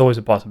know it's always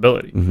a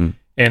possibility.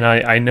 And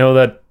I know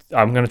that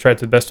I'm going to try to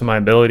the best of my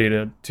ability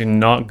to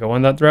not go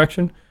in that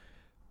direction.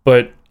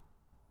 But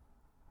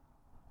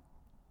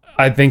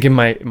I think in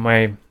my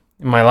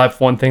life,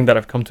 one thing that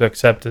I've come to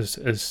accept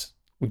is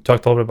we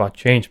talked a little bit about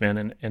change,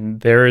 man.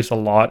 And there is a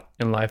lot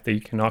in life that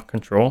you cannot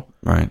control.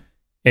 Right.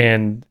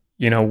 And,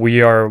 you know,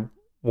 we are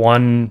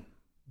one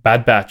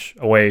bad batch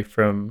away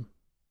from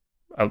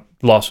a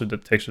lawsuit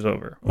that takes us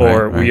over,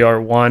 or we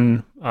are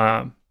one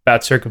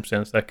bad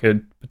circumstance that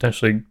could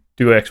potentially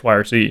do X, Y,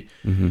 or Z.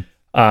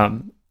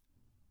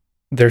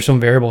 There's some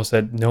variables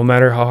that no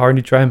matter how hard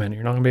you try, man,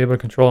 you're not gonna be able to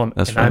control them.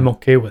 That's right. I'm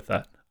okay with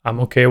that. I'm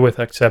okay with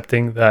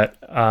accepting that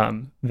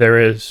there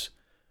is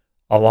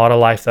a lot of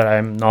life that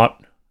I'm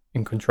not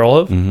in control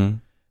of.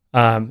 And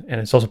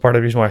it's also part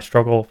of the reason why I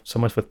struggle so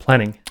much with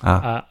planning.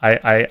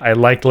 I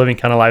like living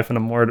kind of life on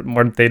a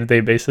more day-to-day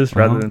basis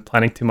rather than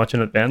planning too much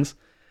in advance.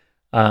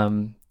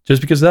 Just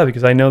because of that,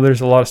 because I know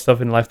there's a lot of stuff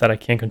in life that I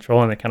can't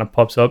control and it kind of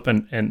pops up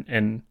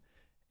and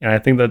I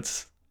think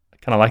that's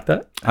kind of like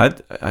that.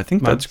 I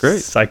think that's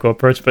great. Psycho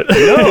approach, but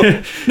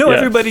no,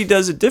 everybody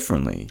does it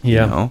differently. You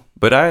know?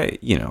 But I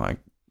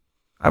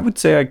would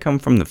say I come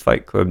from the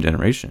Fight Club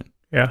generation.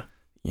 Yeah.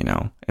 You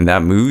know, and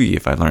that movie,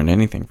 if I learned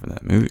anything from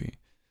that movie,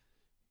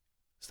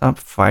 stop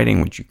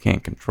fighting what you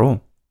can't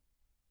control.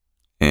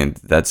 And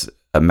that's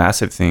a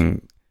massive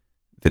thing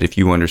that if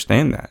you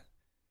understand that,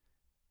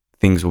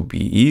 things will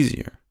be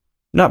easier.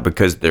 Not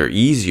because they're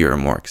easier or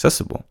more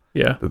accessible,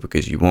 but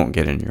because you won't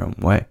get in your own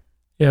way.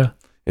 Yeah.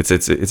 It's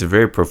a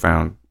very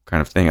profound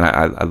kind of thing, and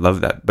I love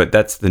that. But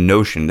that's the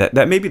notion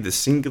that may be the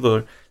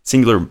single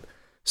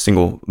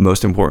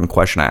most important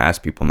question I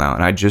ask people now,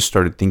 and I just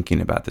started thinking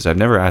about this. I've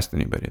never asked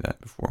anybody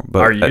that before.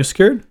 But are you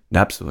scared?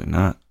 Absolutely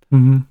not.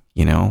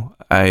 You know,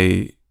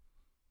 I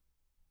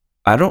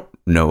don't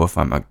know if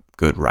I'm a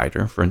good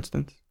writer, for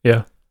instance.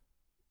 Yeah.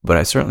 But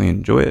I certainly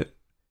enjoy it,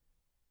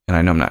 and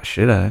I know I'm not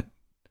shit at it.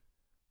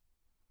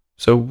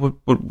 So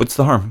what's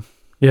the harm?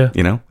 Yeah.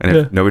 You know, and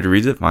if nobody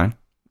reads it, fine.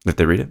 If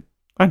they read it,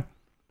 fine.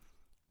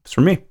 It's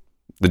for me.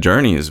 The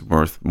journey is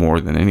worth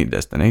more than any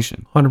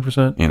destination.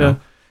 100%. You know,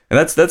 and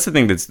that's the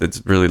thing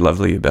that's really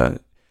lovely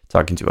about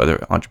talking to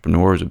other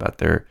entrepreneurs about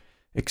their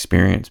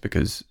experience,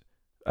 because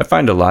I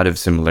find a lot of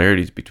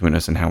similarities between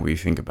us and how we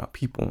think about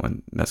people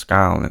and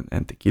mezcal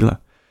and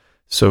tequila.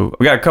 So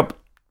we got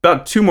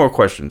about 2 more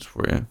questions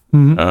for you.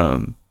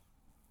 Mm-hmm.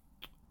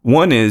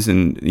 One is,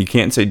 and you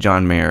can't say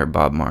John Mayer or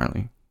Bob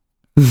Marley,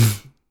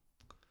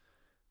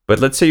 but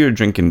let's say you're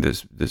drinking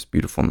this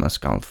beautiful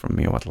mezcal from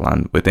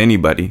Michoacán with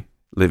anybody,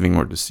 living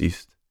or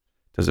deceased.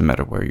 Doesn't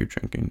matter where you're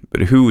drinking,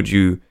 but who would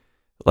you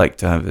like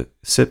to have a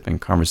sip and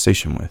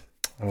conversation with?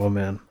 Oh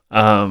man.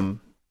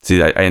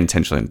 See, I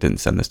intentionally didn't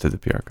send this to the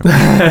PR company.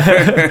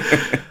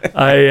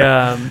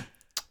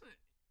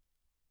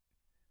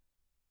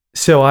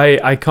 So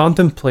I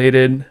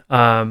contemplated.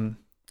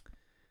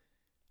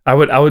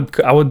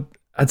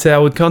 I'd say I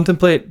would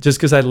contemplate, just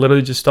because I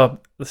literally just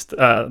stopped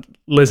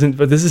listening.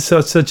 But this is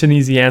such an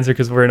easy answer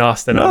because we're in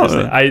Austin.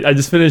 Obviously, I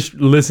just finished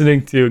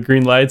listening to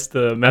Green Lights,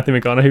 the Matthew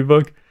McConaughey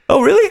book.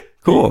 Oh, really?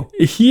 Cool.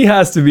 He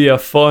has to be a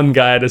fun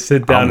guy to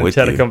sit down and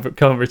chat a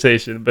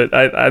conversation, but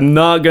I'm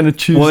not gonna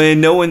choose. Well,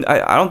 and no one.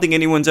 I don't think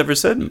anyone's ever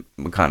said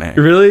McConaughey.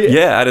 Really?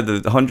 Yeah, out of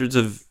the hundreds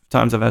of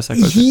times I've asked that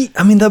question.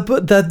 I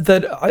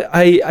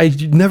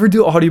never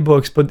do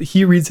audiobooks, but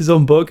he reads his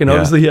own book, and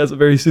obviously he has a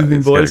very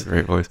soothing voice. Got a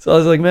great voice. So I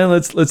was like, man,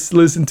 let's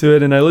listen to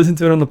it, and I listened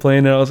to it on the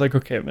plane, and I was like,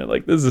 okay, man,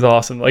 like this is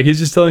awesome. Like he's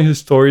just telling his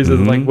stories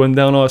of like went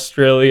down to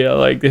Australia,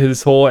 like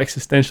his whole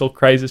existential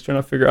crisis, trying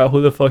to figure out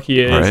who the fuck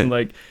he is, and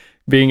like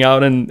being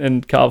out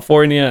in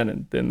California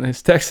and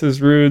his Texas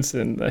roots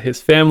and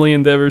his family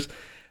endeavors.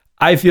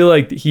 I feel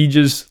like he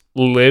just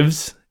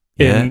lives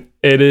in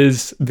it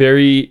is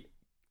very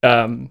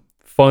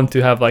fun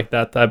to have like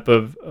that type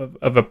of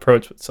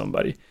approach with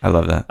somebody. I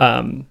love that.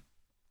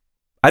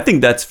 I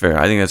think that's fair.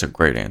 I think that's a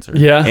great answer.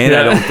 Yeah. And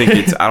I don't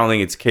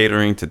think it's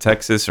catering to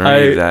Texas or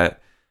any of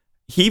that.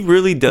 He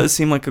really does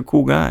seem like a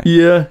cool guy.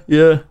 Yeah,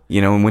 yeah. You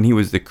know, and when he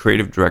was the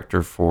creative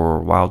director for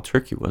Wild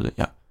Turkey, was it?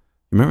 Yeah.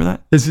 Remember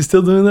that? Is he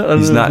still doing that?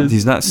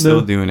 He's not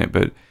still doing it,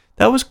 but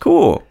that was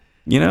cool.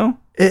 You know?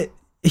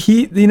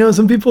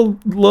 Some people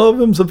love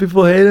him, some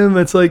people hate him.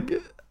 It's like,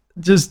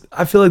 just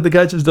I feel like the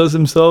guy just does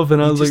himself, and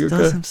I was like,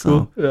 okay,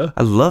 cool. Yeah.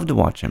 I love to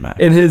watch him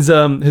act. And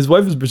his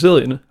wife is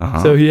Brazilian,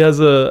 so he has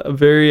a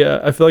very.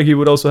 I feel like he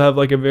would also have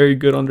like a very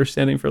good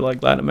understanding for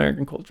like Latin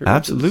American culture.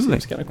 Absolutely,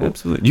 it's kind of cool.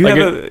 Absolutely. You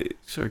have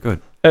sorry, go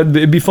ahead.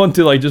 It'd be fun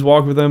to like just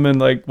walk with him in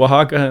like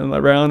Oaxaca and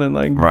around and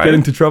like get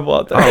into trouble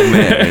out there. Oh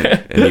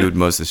man, and you would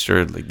most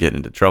assuredly get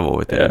into trouble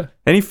with him.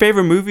 Any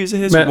favorite movies of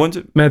his?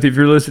 Matthew, if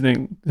you're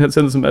listening,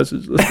 send us a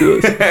message. Let's do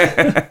this.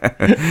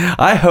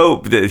 I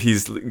hope that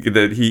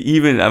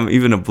he I'm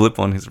even a blip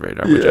on his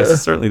radar, which I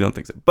certainly don't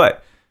think so.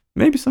 But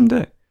maybe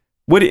someday.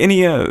 What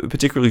any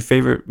particularly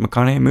favorite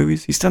McConaughey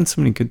movies? He's done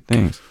so many good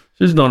things.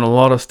 He's done a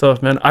lot of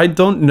stuff, man. I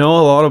don't know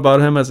a lot about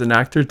him as an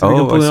actor, to be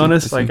completely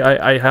honest. Like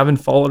I haven't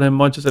followed him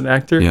much as an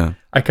actor. Yeah.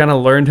 I kind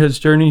of learned his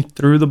journey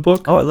through the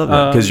book. Oh, I love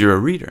that because you're a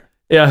reader.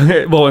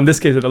 Yeah. Well, in this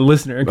case, a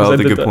listener. Oh,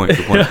 good point.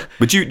 Good point.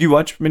 But you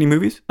watch many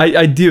movies?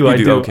 I do.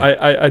 Okay.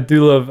 I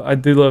do love.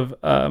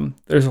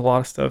 There's a lot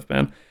of stuff,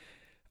 man.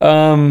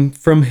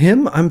 From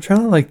him, I'm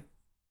trying to like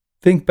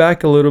think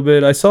back a little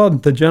bit. I saw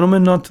The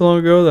Gentleman not too long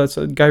ago. That's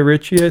a Guy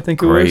Ritchie, I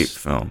think it was. Great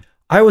film.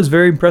 I was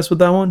very impressed with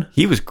that one.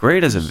 He was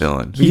great as a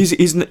villain. He's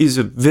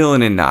a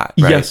villain and not,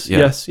 right?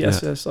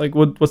 Yes. Like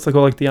what's it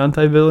called? Like the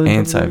anti-villain?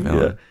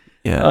 Anti-villain.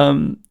 Yeah.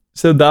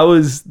 So that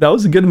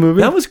was a good movie.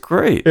 That was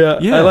great. Yeah.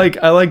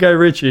 I like Guy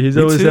Ritchie. He's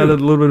always had a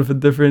little bit of a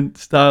different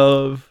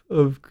style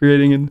of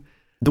creating, and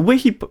the way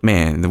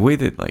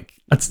that like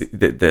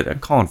that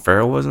Colin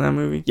Farrell was in that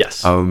movie.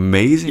 Yes.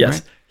 Amazing.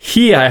 Yes. Right?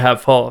 I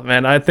have followed,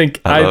 man. I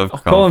think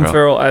Colin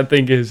Farrell, I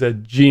think, is a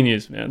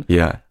genius, man.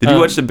 Yeah. Did you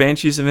watch The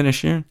Banshees of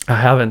Inisherin? I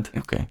haven't.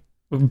 Okay.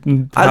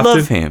 I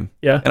love him.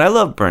 Yeah. And I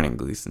love Brendan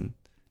Gleeson.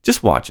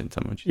 Just watching so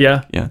much.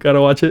 Yeah.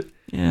 Gotta watch it.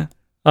 Yeah.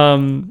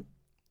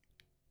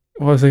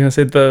 What was I gonna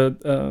say?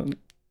 What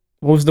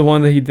was the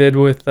one that he did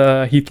with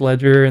Heath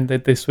Ledger, and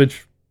they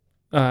switched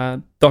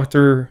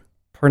Dr.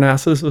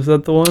 Parnassus? Was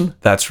that the one?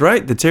 That's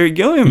right, the Terry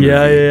Gilliam movie.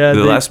 Yeah.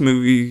 The last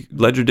movie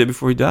Ledger did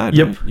before he died.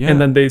 Yep. Right? Yeah. And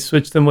then they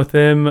switched him with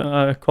him.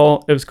 It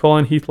was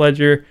Colin, Heath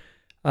Ledger.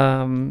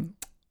 Who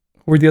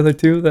were the other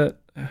two that?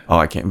 Oh,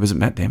 I can't. Was it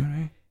Matt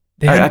Damon?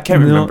 Right? I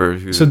can't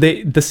remember. So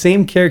the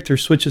same character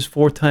switches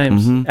 4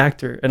 times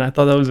actor, and I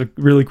thought that was a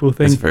really cool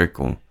thing. That's very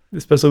cool.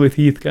 Especially with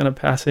Heath kind of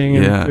passing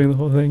and doing the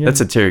whole thing. Yeah.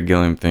 That's a Terry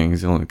Gilliam thing.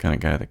 He's the only kind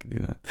of guy that can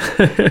do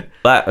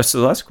that.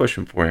 So last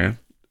question for you.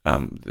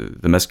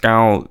 The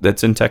mezcal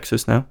that's in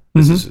Texas now?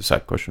 This is a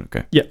side question.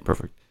 Okay. Yeah.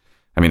 Perfect.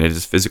 I mean, it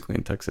is physically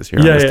in Texas here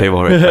on this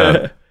table,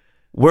 right?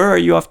 Where are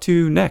you off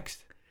to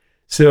next?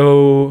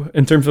 So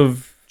in terms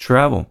of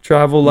travel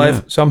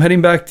life. So I'm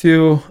heading back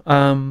to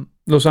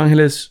Los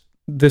Angeles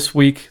this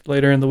week,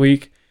 later in the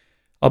week.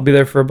 I'll be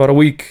there for about a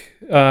week.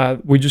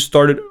 We just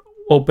started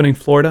opening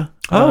Florida.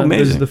 Oh,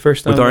 amazing! This is the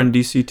first time with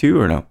RNDC too,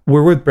 or no?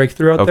 We're with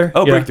Breakthrough out there.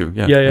 Oh, yeah. Breakthrough,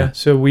 yeah.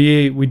 So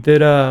we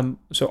did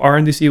so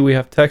RNDC. We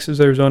have Texas,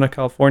 Arizona,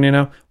 California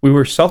now. We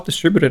were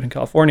self-distributed in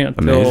California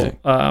until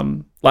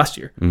last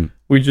year.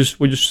 We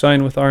just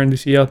signed with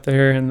RNDC out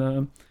there,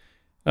 and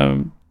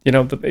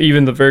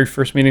even the very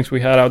first meetings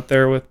we had out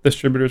there with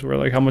distributors were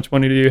like, how much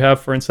money do you have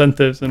for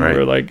incentives? And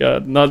we're like,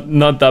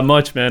 not that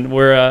much, man.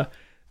 We're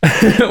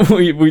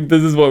we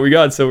this is what we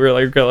got. So we're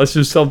like, okay, let's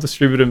just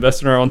self-distribute,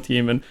 invest in our own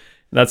team, and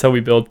that's how we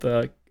built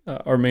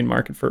our main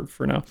market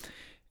for now.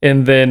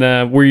 And then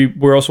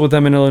we're also with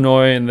them in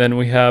Illinois, and then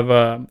we have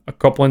a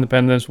couple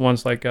independents,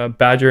 ones like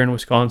Badger in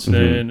Wisconsin,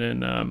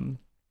 and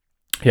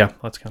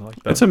that's kind of like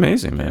that. That's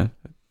amazing, man.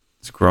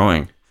 It's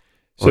growing.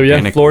 So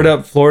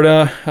Florida,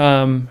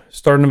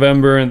 start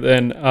November, and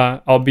then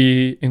I'll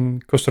be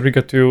in Costa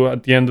Rica too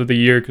at the end of the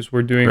year because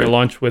we're doing a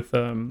launch with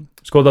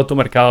it's called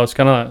Automercado. It's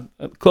kind of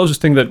the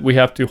closest thing that we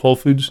have to Whole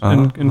Foods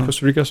in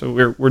Costa Rica. So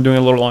we're doing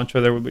a little launch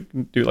over there. We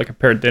can do like a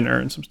paired dinner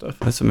and some stuff.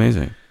 That's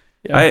amazing.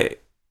 Yeah.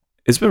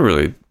 It's been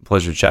really a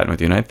pleasure chatting with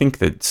you, and I think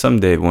that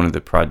someday one of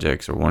the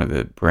projects or one of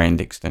the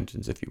brand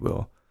extensions, if you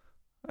will,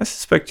 I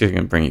suspect you're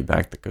going to bring you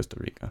back to Costa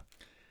Rica.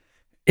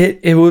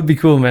 It would be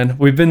cool, man.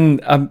 We've been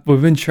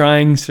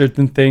trying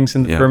certain things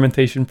in the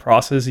fermentation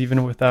process,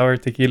 even with our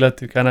tequila,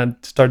 to kind of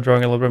start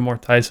drawing a little bit more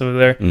ties over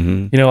there.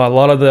 Mm-hmm. A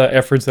lot of the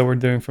efforts that we're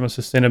doing from a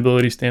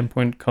sustainability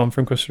standpoint come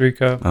from Costa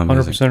Rica. 100%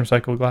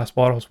 recycled glass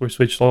bottles. We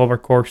switched all of our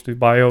corks to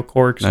bio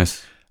corks.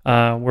 Nice.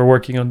 We're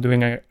working on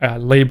doing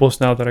labels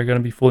now that are going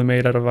to be fully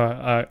made out of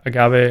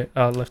agave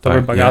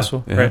leftover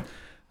bagazo, right?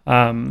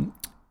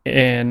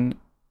 And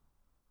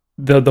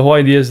the whole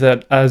idea is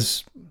that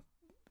as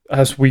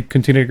we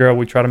continue to grow,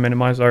 we try to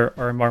minimize our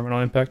environmental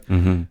impact.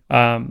 Mm-hmm.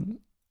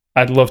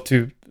 I'd love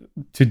to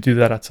do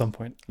that at some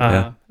point.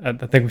 I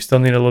think we still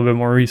need a little bit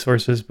more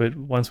resources, but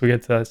once we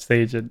get to that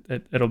stage,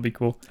 it'll be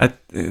cool. I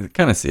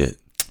kind of see it.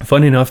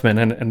 Funny enough, man,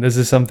 and this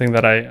is something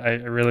that I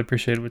really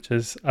appreciate, which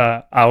is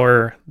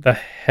the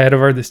head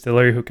of our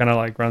distillery who kind of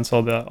like runs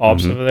all the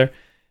ops over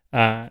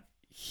there.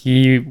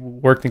 He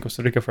worked in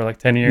Costa Rica for like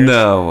 10 years.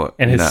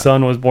 And his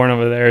son was born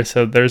over there.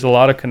 So there's a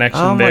lot of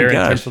connection there in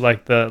terms of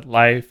like the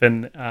life.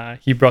 And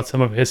he brought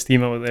some of his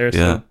team over there.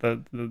 So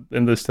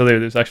in the distillery,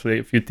 there's actually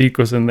a few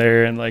ticos in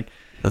there. And like,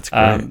 that's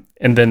great.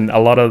 And then a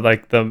lot of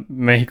like the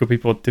Mexico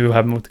people too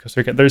have moved to Costa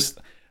Rica.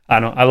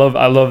 I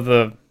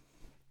love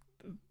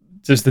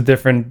just the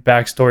different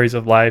backstories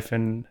of life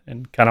and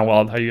kind of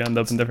wild how you end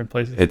up in different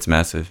places. It's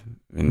massive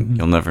and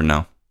you'll never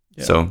know.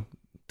 Yeah. So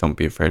don't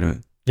be afraid of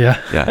it.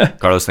 Yeah.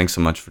 Carlos, thanks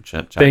so much for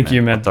chatting. Thank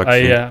you, man.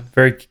 I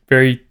very,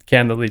 very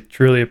candidly,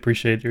 truly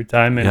appreciate your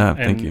time. And,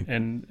 thank you.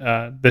 And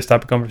this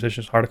type of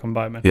conversation is hard to come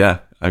by, man. Yeah,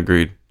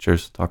 agreed.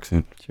 Cheers. Talk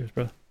soon. Cheers,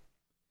 brother.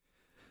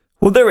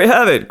 Well, there we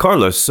have it.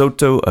 Carlos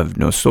Soto of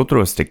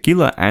Nosotros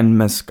Tequila and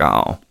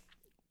Mezcal.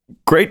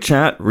 Great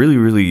chat. Really,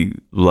 really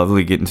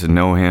lovely getting to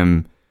know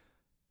him.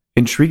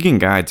 Intriguing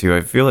guy, too.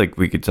 I feel like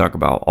we could talk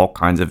about all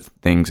kinds of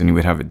things and he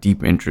would have a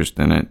deep interest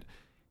in it.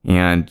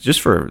 And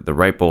just for the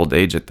ripe old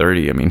age at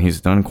 30, I mean,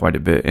 he's done quite a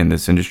bit in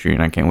this industry,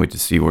 and I can't wait to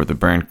see where the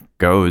brand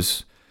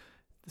goes.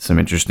 Some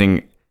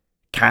interesting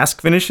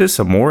cask finishes,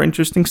 some more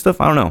interesting stuff.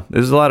 I don't know.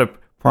 There's a lot of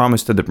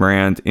promise to the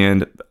brand,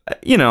 and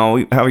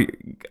how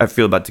I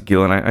feel about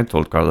tequila, and I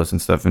told Carlos and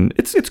stuff, and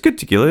it's good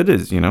tequila, it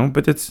is,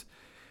 but it's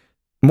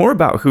more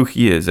about who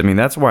he is. I mean,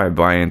 that's why I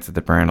buy into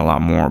the brand a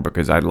lot more,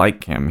 because I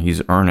like him.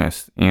 He's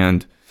earnest,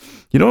 and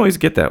you don't always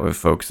get that with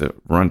folks that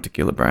run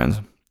tequila brands.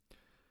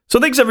 So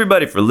thanks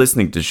everybody for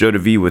listening to Show to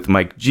V with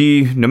Mike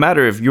G. No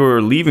matter if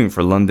you're leaving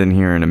for London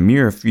here in a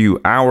mere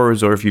few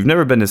hours, or if you've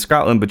never been to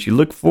Scotland but you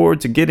look forward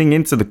to getting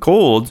into the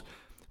cold,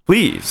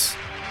 please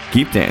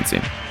keep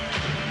dancing.